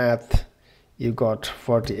in math you got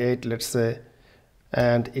 48, let's say,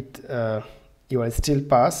 and it you are still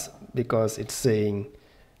pass because it's saying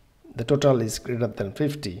the total is greater than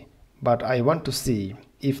 50, but I want to see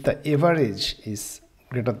if the average is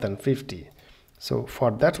greater than 50. So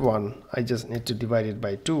for that one I just need to divide it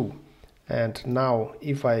by 2, and now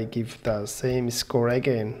if I give the same score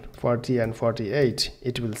again, 40 and 48,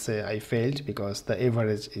 it will say I failed because the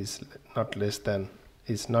average is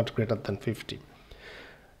not greater than 50.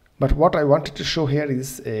 But what I wanted to show here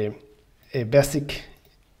is a basic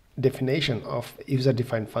definition of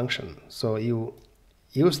user-defined function. So you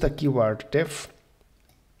use the keyword def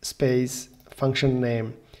space function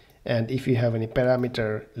name, and if you have any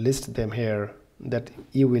parameter, list them here that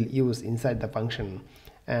you will use inside the function,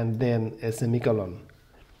 and then a semicolon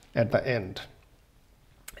at the end,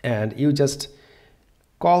 and you just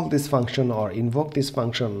call this function or invoke this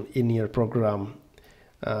function in your program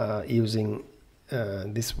using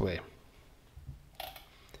this way.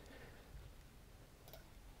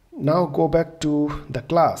 Now go back to the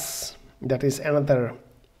class. That is another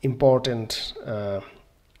important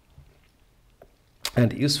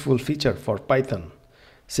and useful feature for Python,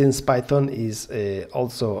 since Python is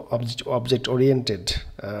also object-oriented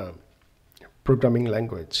programming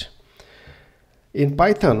language. In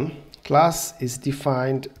Python, class is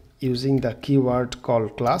defined using the keyword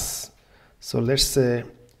called class. So let's say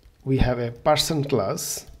we have a person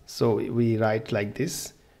class, so we write like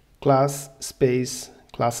this: class space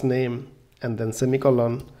class name and then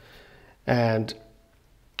semicolon, and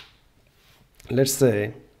let's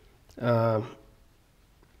say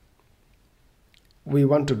we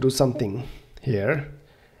want to do something here,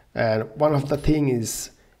 and one of the thing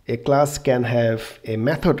is a class can have a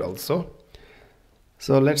method also.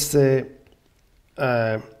 So let's say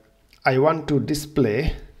I want to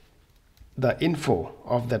display the info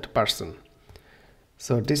of that person,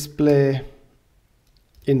 so display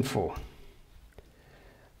info,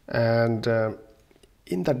 and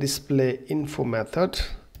in the display info method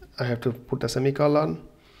I have to put a semicolon.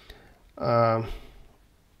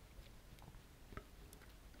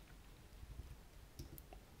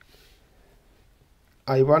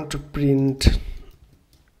 I want to print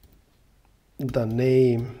the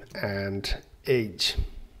name and age,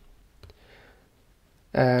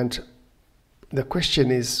 and the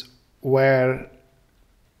question is where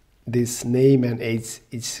this name and age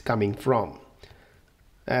is coming from,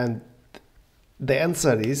 and the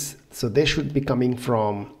answer is, so they should be coming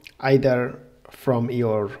from either from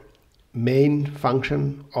your main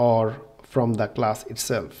function or from the class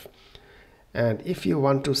itself. And if you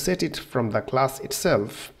want to set it from the class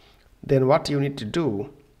itself, then what you need to do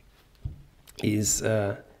is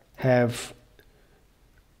have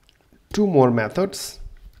two more methods.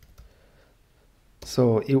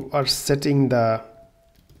 So you are setting the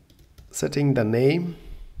name.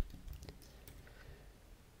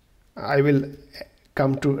 I will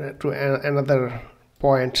come to another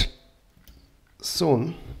point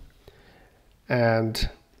soon, and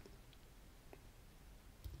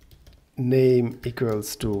name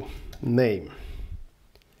equals to name,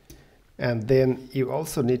 and then you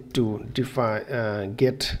also need to define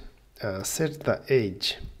set the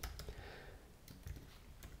age.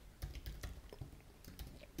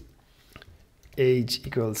 age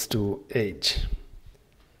equals to age.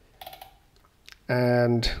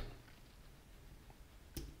 And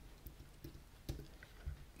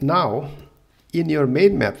now in your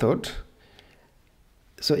main method,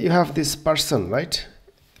 so you have this person, right?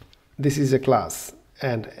 This is a class,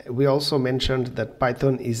 and we also mentioned that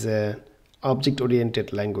Python is a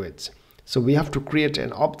object-oriented language. So we have to create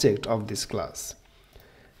an object of this class.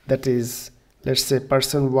 That is, let's say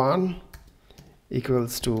person1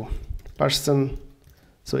 equals to person.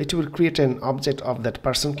 So it will create an object of that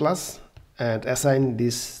person class and assign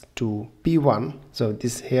this to p1. So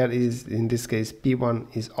this here is, in this case,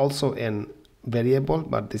 p1 is also an variable,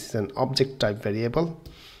 but this is an object type variable.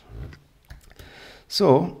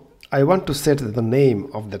 So I want to set the name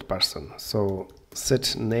of that person. So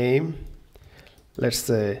set name, let's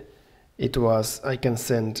say it was, I can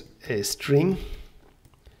send a string,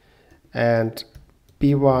 and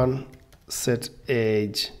p1 set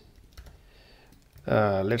age,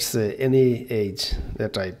 let's say any age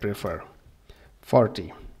that I prefer,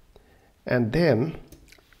 40. And then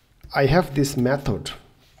I have this method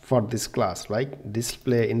for this class, like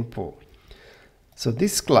display info. So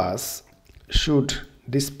this class should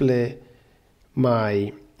display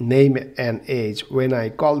my name and age when I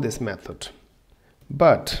call this method.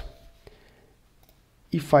 But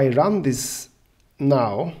if I run this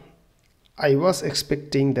now, I was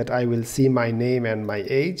expecting that I will see my name and my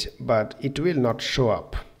age, but it will not show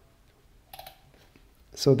up.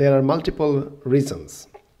 So there are multiple reasons.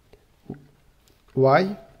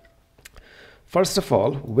 Why? First of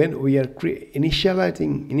all, when we are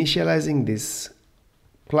initializing this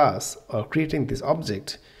class or creating this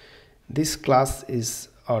object, this class is,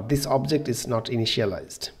 or this object is not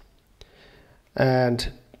initialized.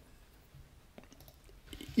 And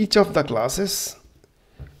each of the classes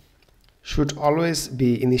should always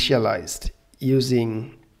be initialized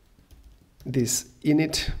using this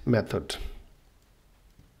init method.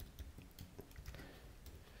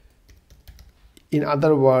 In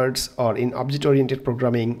other words, or in object-oriented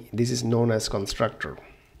programming, this is known as constructor.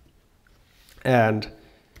 And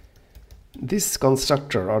this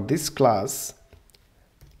constructor or this class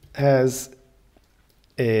has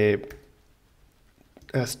two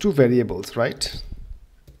variables, right?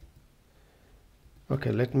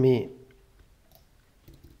 Okay, let me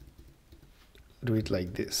do it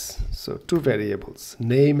like this. So two variables,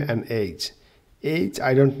 name and age. Age,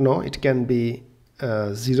 I don't know, it can be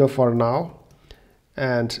 0 for now,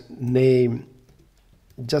 and name,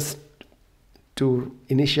 just to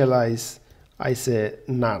initialize, I say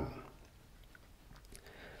none.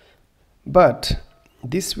 But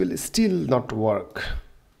this will still not work.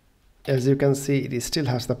 As you can see, it still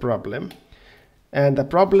has the problem. And the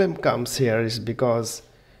problem comes here is because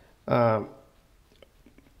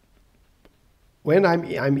when I'm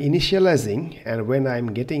initializing and when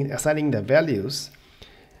I'm assigning the values,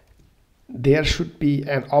 there should be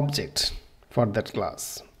an object for that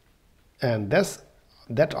class, and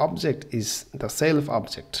that object is the self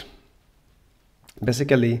object.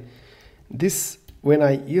 Basically, this, when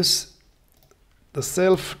I use the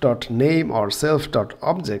self.name or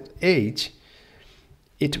self.object age,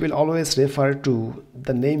 it will always refer to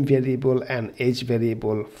the name variable and age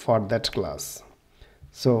variable for that class.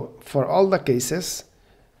 So for all the cases,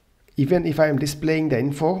 even if I am displaying the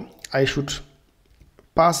info, I should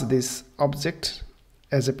pass this object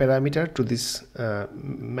as a parameter to this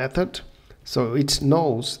method, so it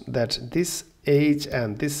knows that this age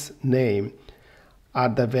and this name are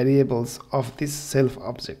the variables of this self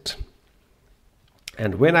object.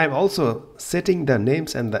 And when I'm also setting the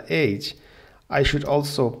names and the age, I should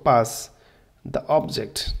also pass the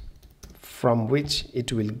object from which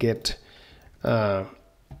it will get the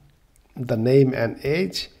name and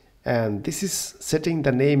age, and this is setting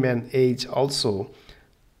the name and age also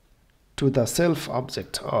to the self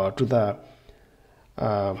object or to the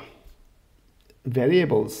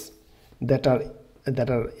variables that are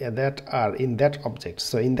in that object.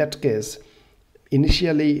 So in that case,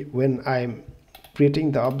 initially when I'm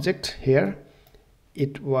creating the object here,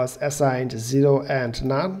 it was assigned 0 and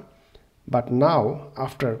none, but now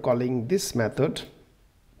after calling this method,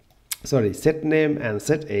 set name and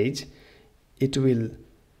set age, it will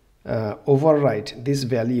overwrite this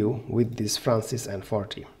value with this Francis and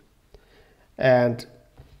 40. And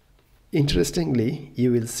interestingly,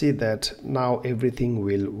 you will see that now everything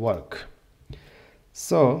will work.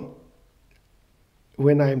 So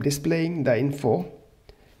when I am displaying the info,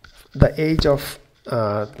 the age of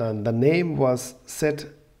the name was set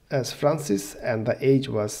as Francis and the age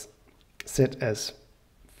was set as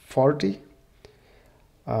 40.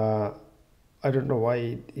 I don't know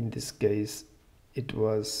why in this case it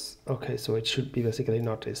was okay, so it should be basically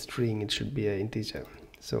not a string, it should be an integer,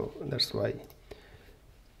 so that's why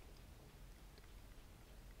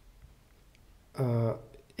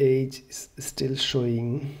age is still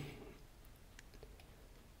showing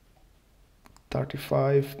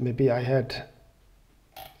 35. Maybe I had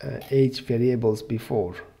age variables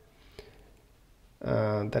before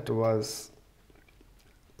that was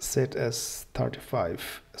set as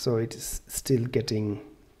 35, so it is still getting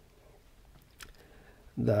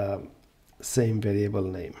the same variable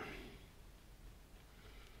name,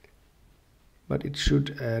 but it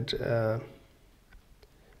should add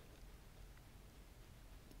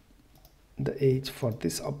the age for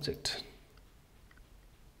this object.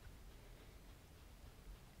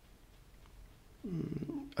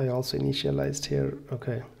 I also initialized here.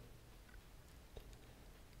 Okay,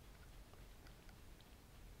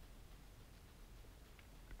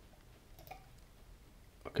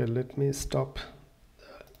 okay, let me stop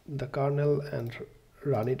the kernel and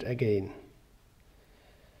run it again.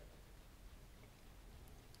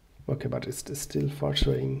 Okay, but it's still for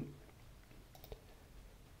showing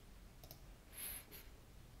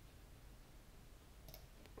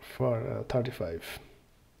for 35.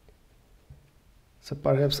 So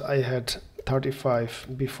perhaps I had 35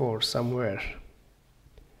 before somewhere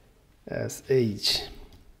as age.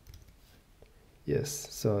 Yes,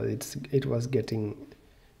 so it was getting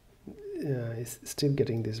it's still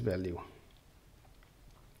getting this value,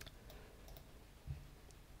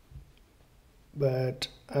 but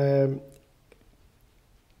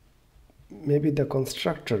maybe the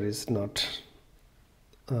constructor is not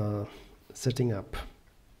setting up.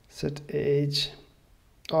 Set age.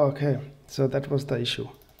 Oh, okay, so that was the issue.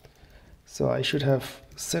 So I should have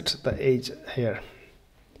set the age here.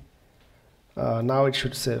 Now it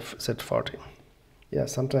should say set 40. Yeah,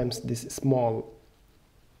 sometimes these small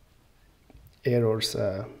errors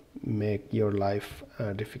make your life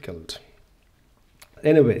difficult.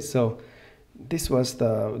 Anyway, so this was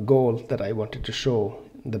the goal that I wanted to show,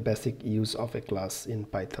 the basic use of a class in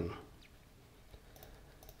Python.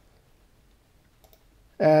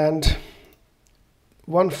 And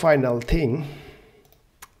one final thing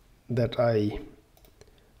that I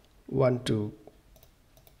want to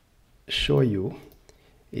show you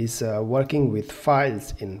is working with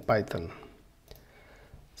files in Python.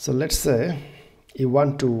 So let's say you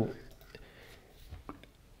want to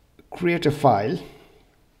create a file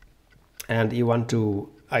and you want to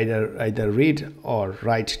either read or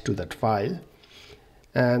write to that file,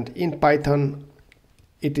 and in Python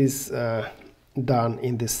it is done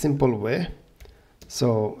in this simple way.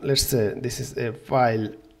 So let's say this is a file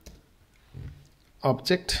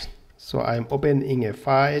object, so I'm opening a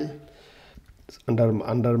file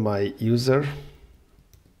under my user.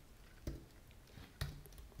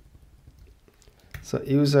 So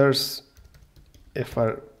users, if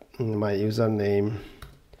my username,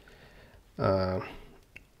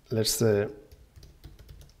 let's say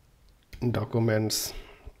documents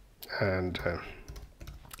and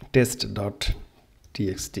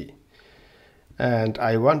test.txt, and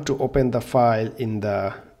I want to open the file in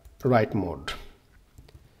the write mode,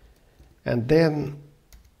 and then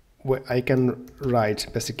I can write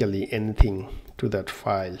basically anything to that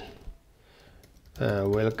file.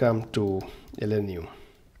 Welcome to LNU,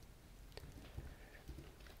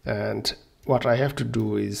 and what I have to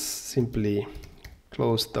do is simply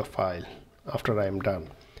close the file after I am done.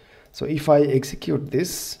 So if I execute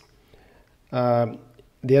this,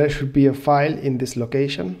 there should be a file in this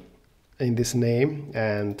location, in this name,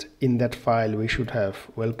 and in that file we should have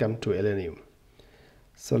welcome to LNU.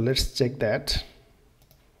 So let's check that.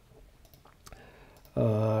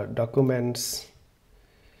 Documents,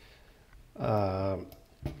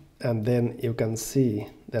 and then you can see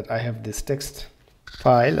that I have this text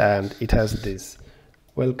file and it has this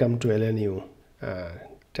welcome to LNU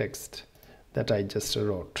text that I just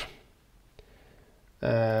wrote,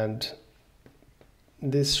 and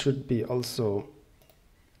this should be also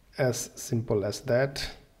as simple as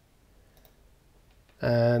that.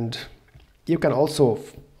 And you can also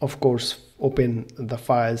of course open the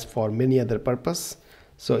files for many other purpose.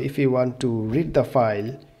 So if you want to read the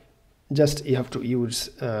file, just you have to use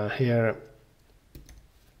here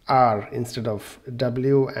R instead of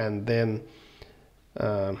W, and then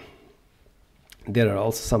there are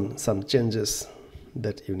also some changes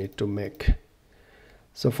that you need to make.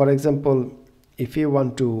 So for example, if you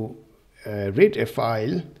want to read a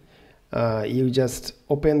file, you just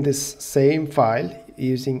open this same file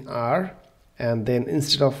using R, and then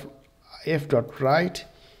instead of f.write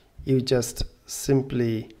you just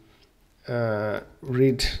simply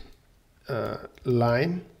read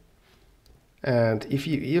line and if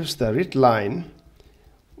you use the read line,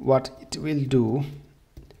 what it will do,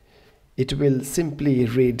 it will simply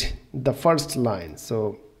read the first line.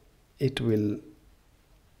 So it will,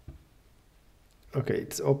 okay,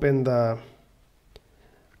 it's open the,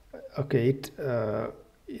 okay,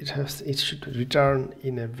 it should return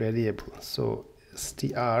in a variable, so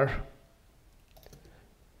str,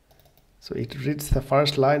 so it reads the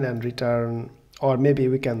first line and return, or maybe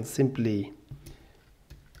we can simply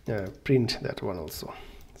print that one also,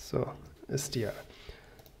 so str.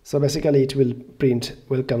 So basically it will print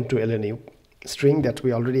welcome to LNU string that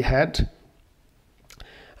we already had.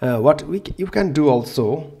 What you can do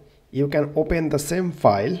also, you can open the same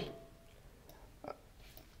file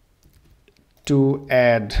to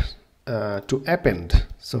add to append.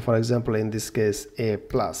 So for example, in this case a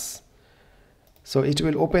plus, so it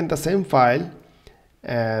will open the same file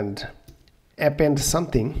and append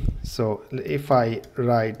something. So if I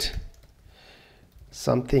write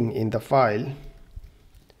something in the file,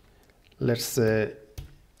 let's say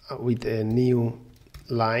with a new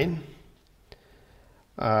line,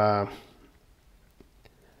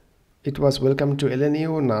 it was welcome to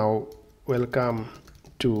LNU, now welcome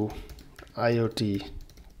to IoT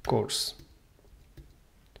course,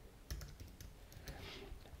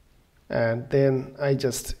 and then I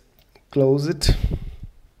just close it.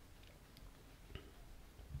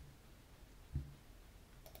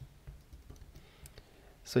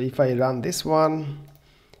 So if I run this one,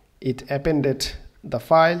 it appended the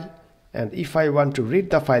file, and if I want to read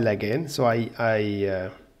the file again, so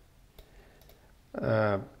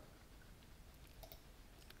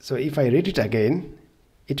so if I read it again,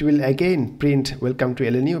 it will again print welcome to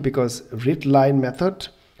LNU, because read line method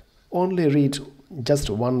only read just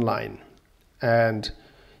one line, and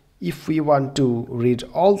if we want to read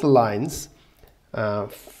all the lines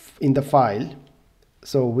in the file,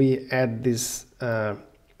 so we add this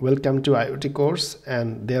welcome to IoT course,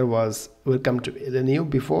 and there was welcome to LNU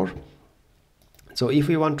before. So if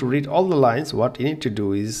we want to read all the lines, what you need to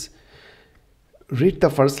do is read the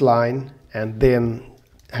first line and then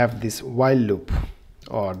have this while loop,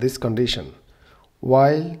 or this condition,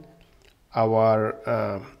 while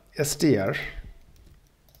our str,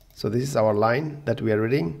 so this is our line that we are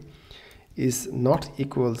reading, is not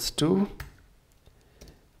equals to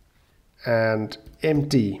and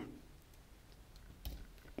empty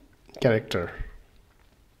character,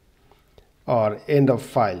 or end of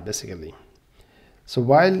file basically. So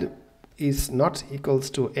while is not equals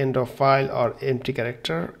to end of file or empty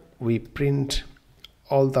character, we print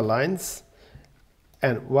all the lines,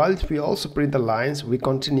 and while we also print the lines, we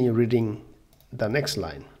continue reading the next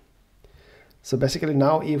line. So basically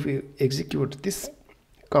now if we execute this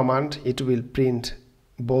command, it will print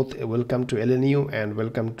both a welcome to LNU and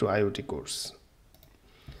welcome to IoT course,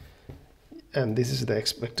 and this is the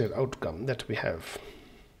expected outcome that we have.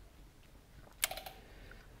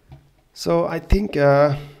 So I think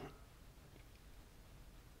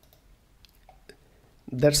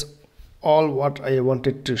that's all what I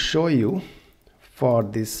wanted to show you for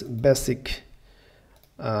this basic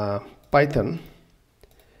Python.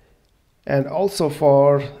 And also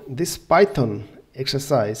for this Python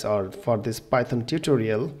exercise, or for this Python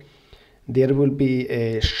tutorial, there will be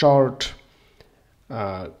a short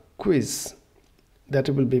quiz that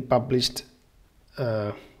will be published,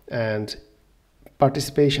 and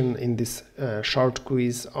participation in this short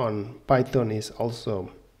quiz on Python is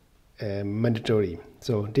also mandatory.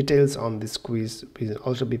 So details on this quiz will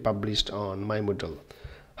also be published on my Moodle,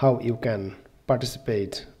 how you can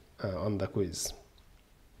participate on the quiz.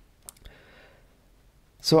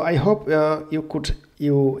 So I hope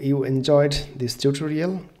you enjoyed this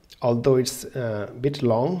tutorial, although it's a bit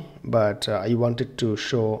long, but I wanted to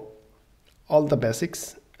show all the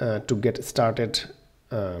basics to get started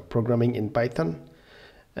programming in Python.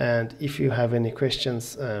 And if you have any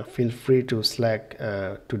questions, feel free to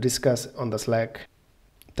discuss on the Slack.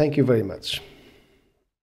 Thank you very much.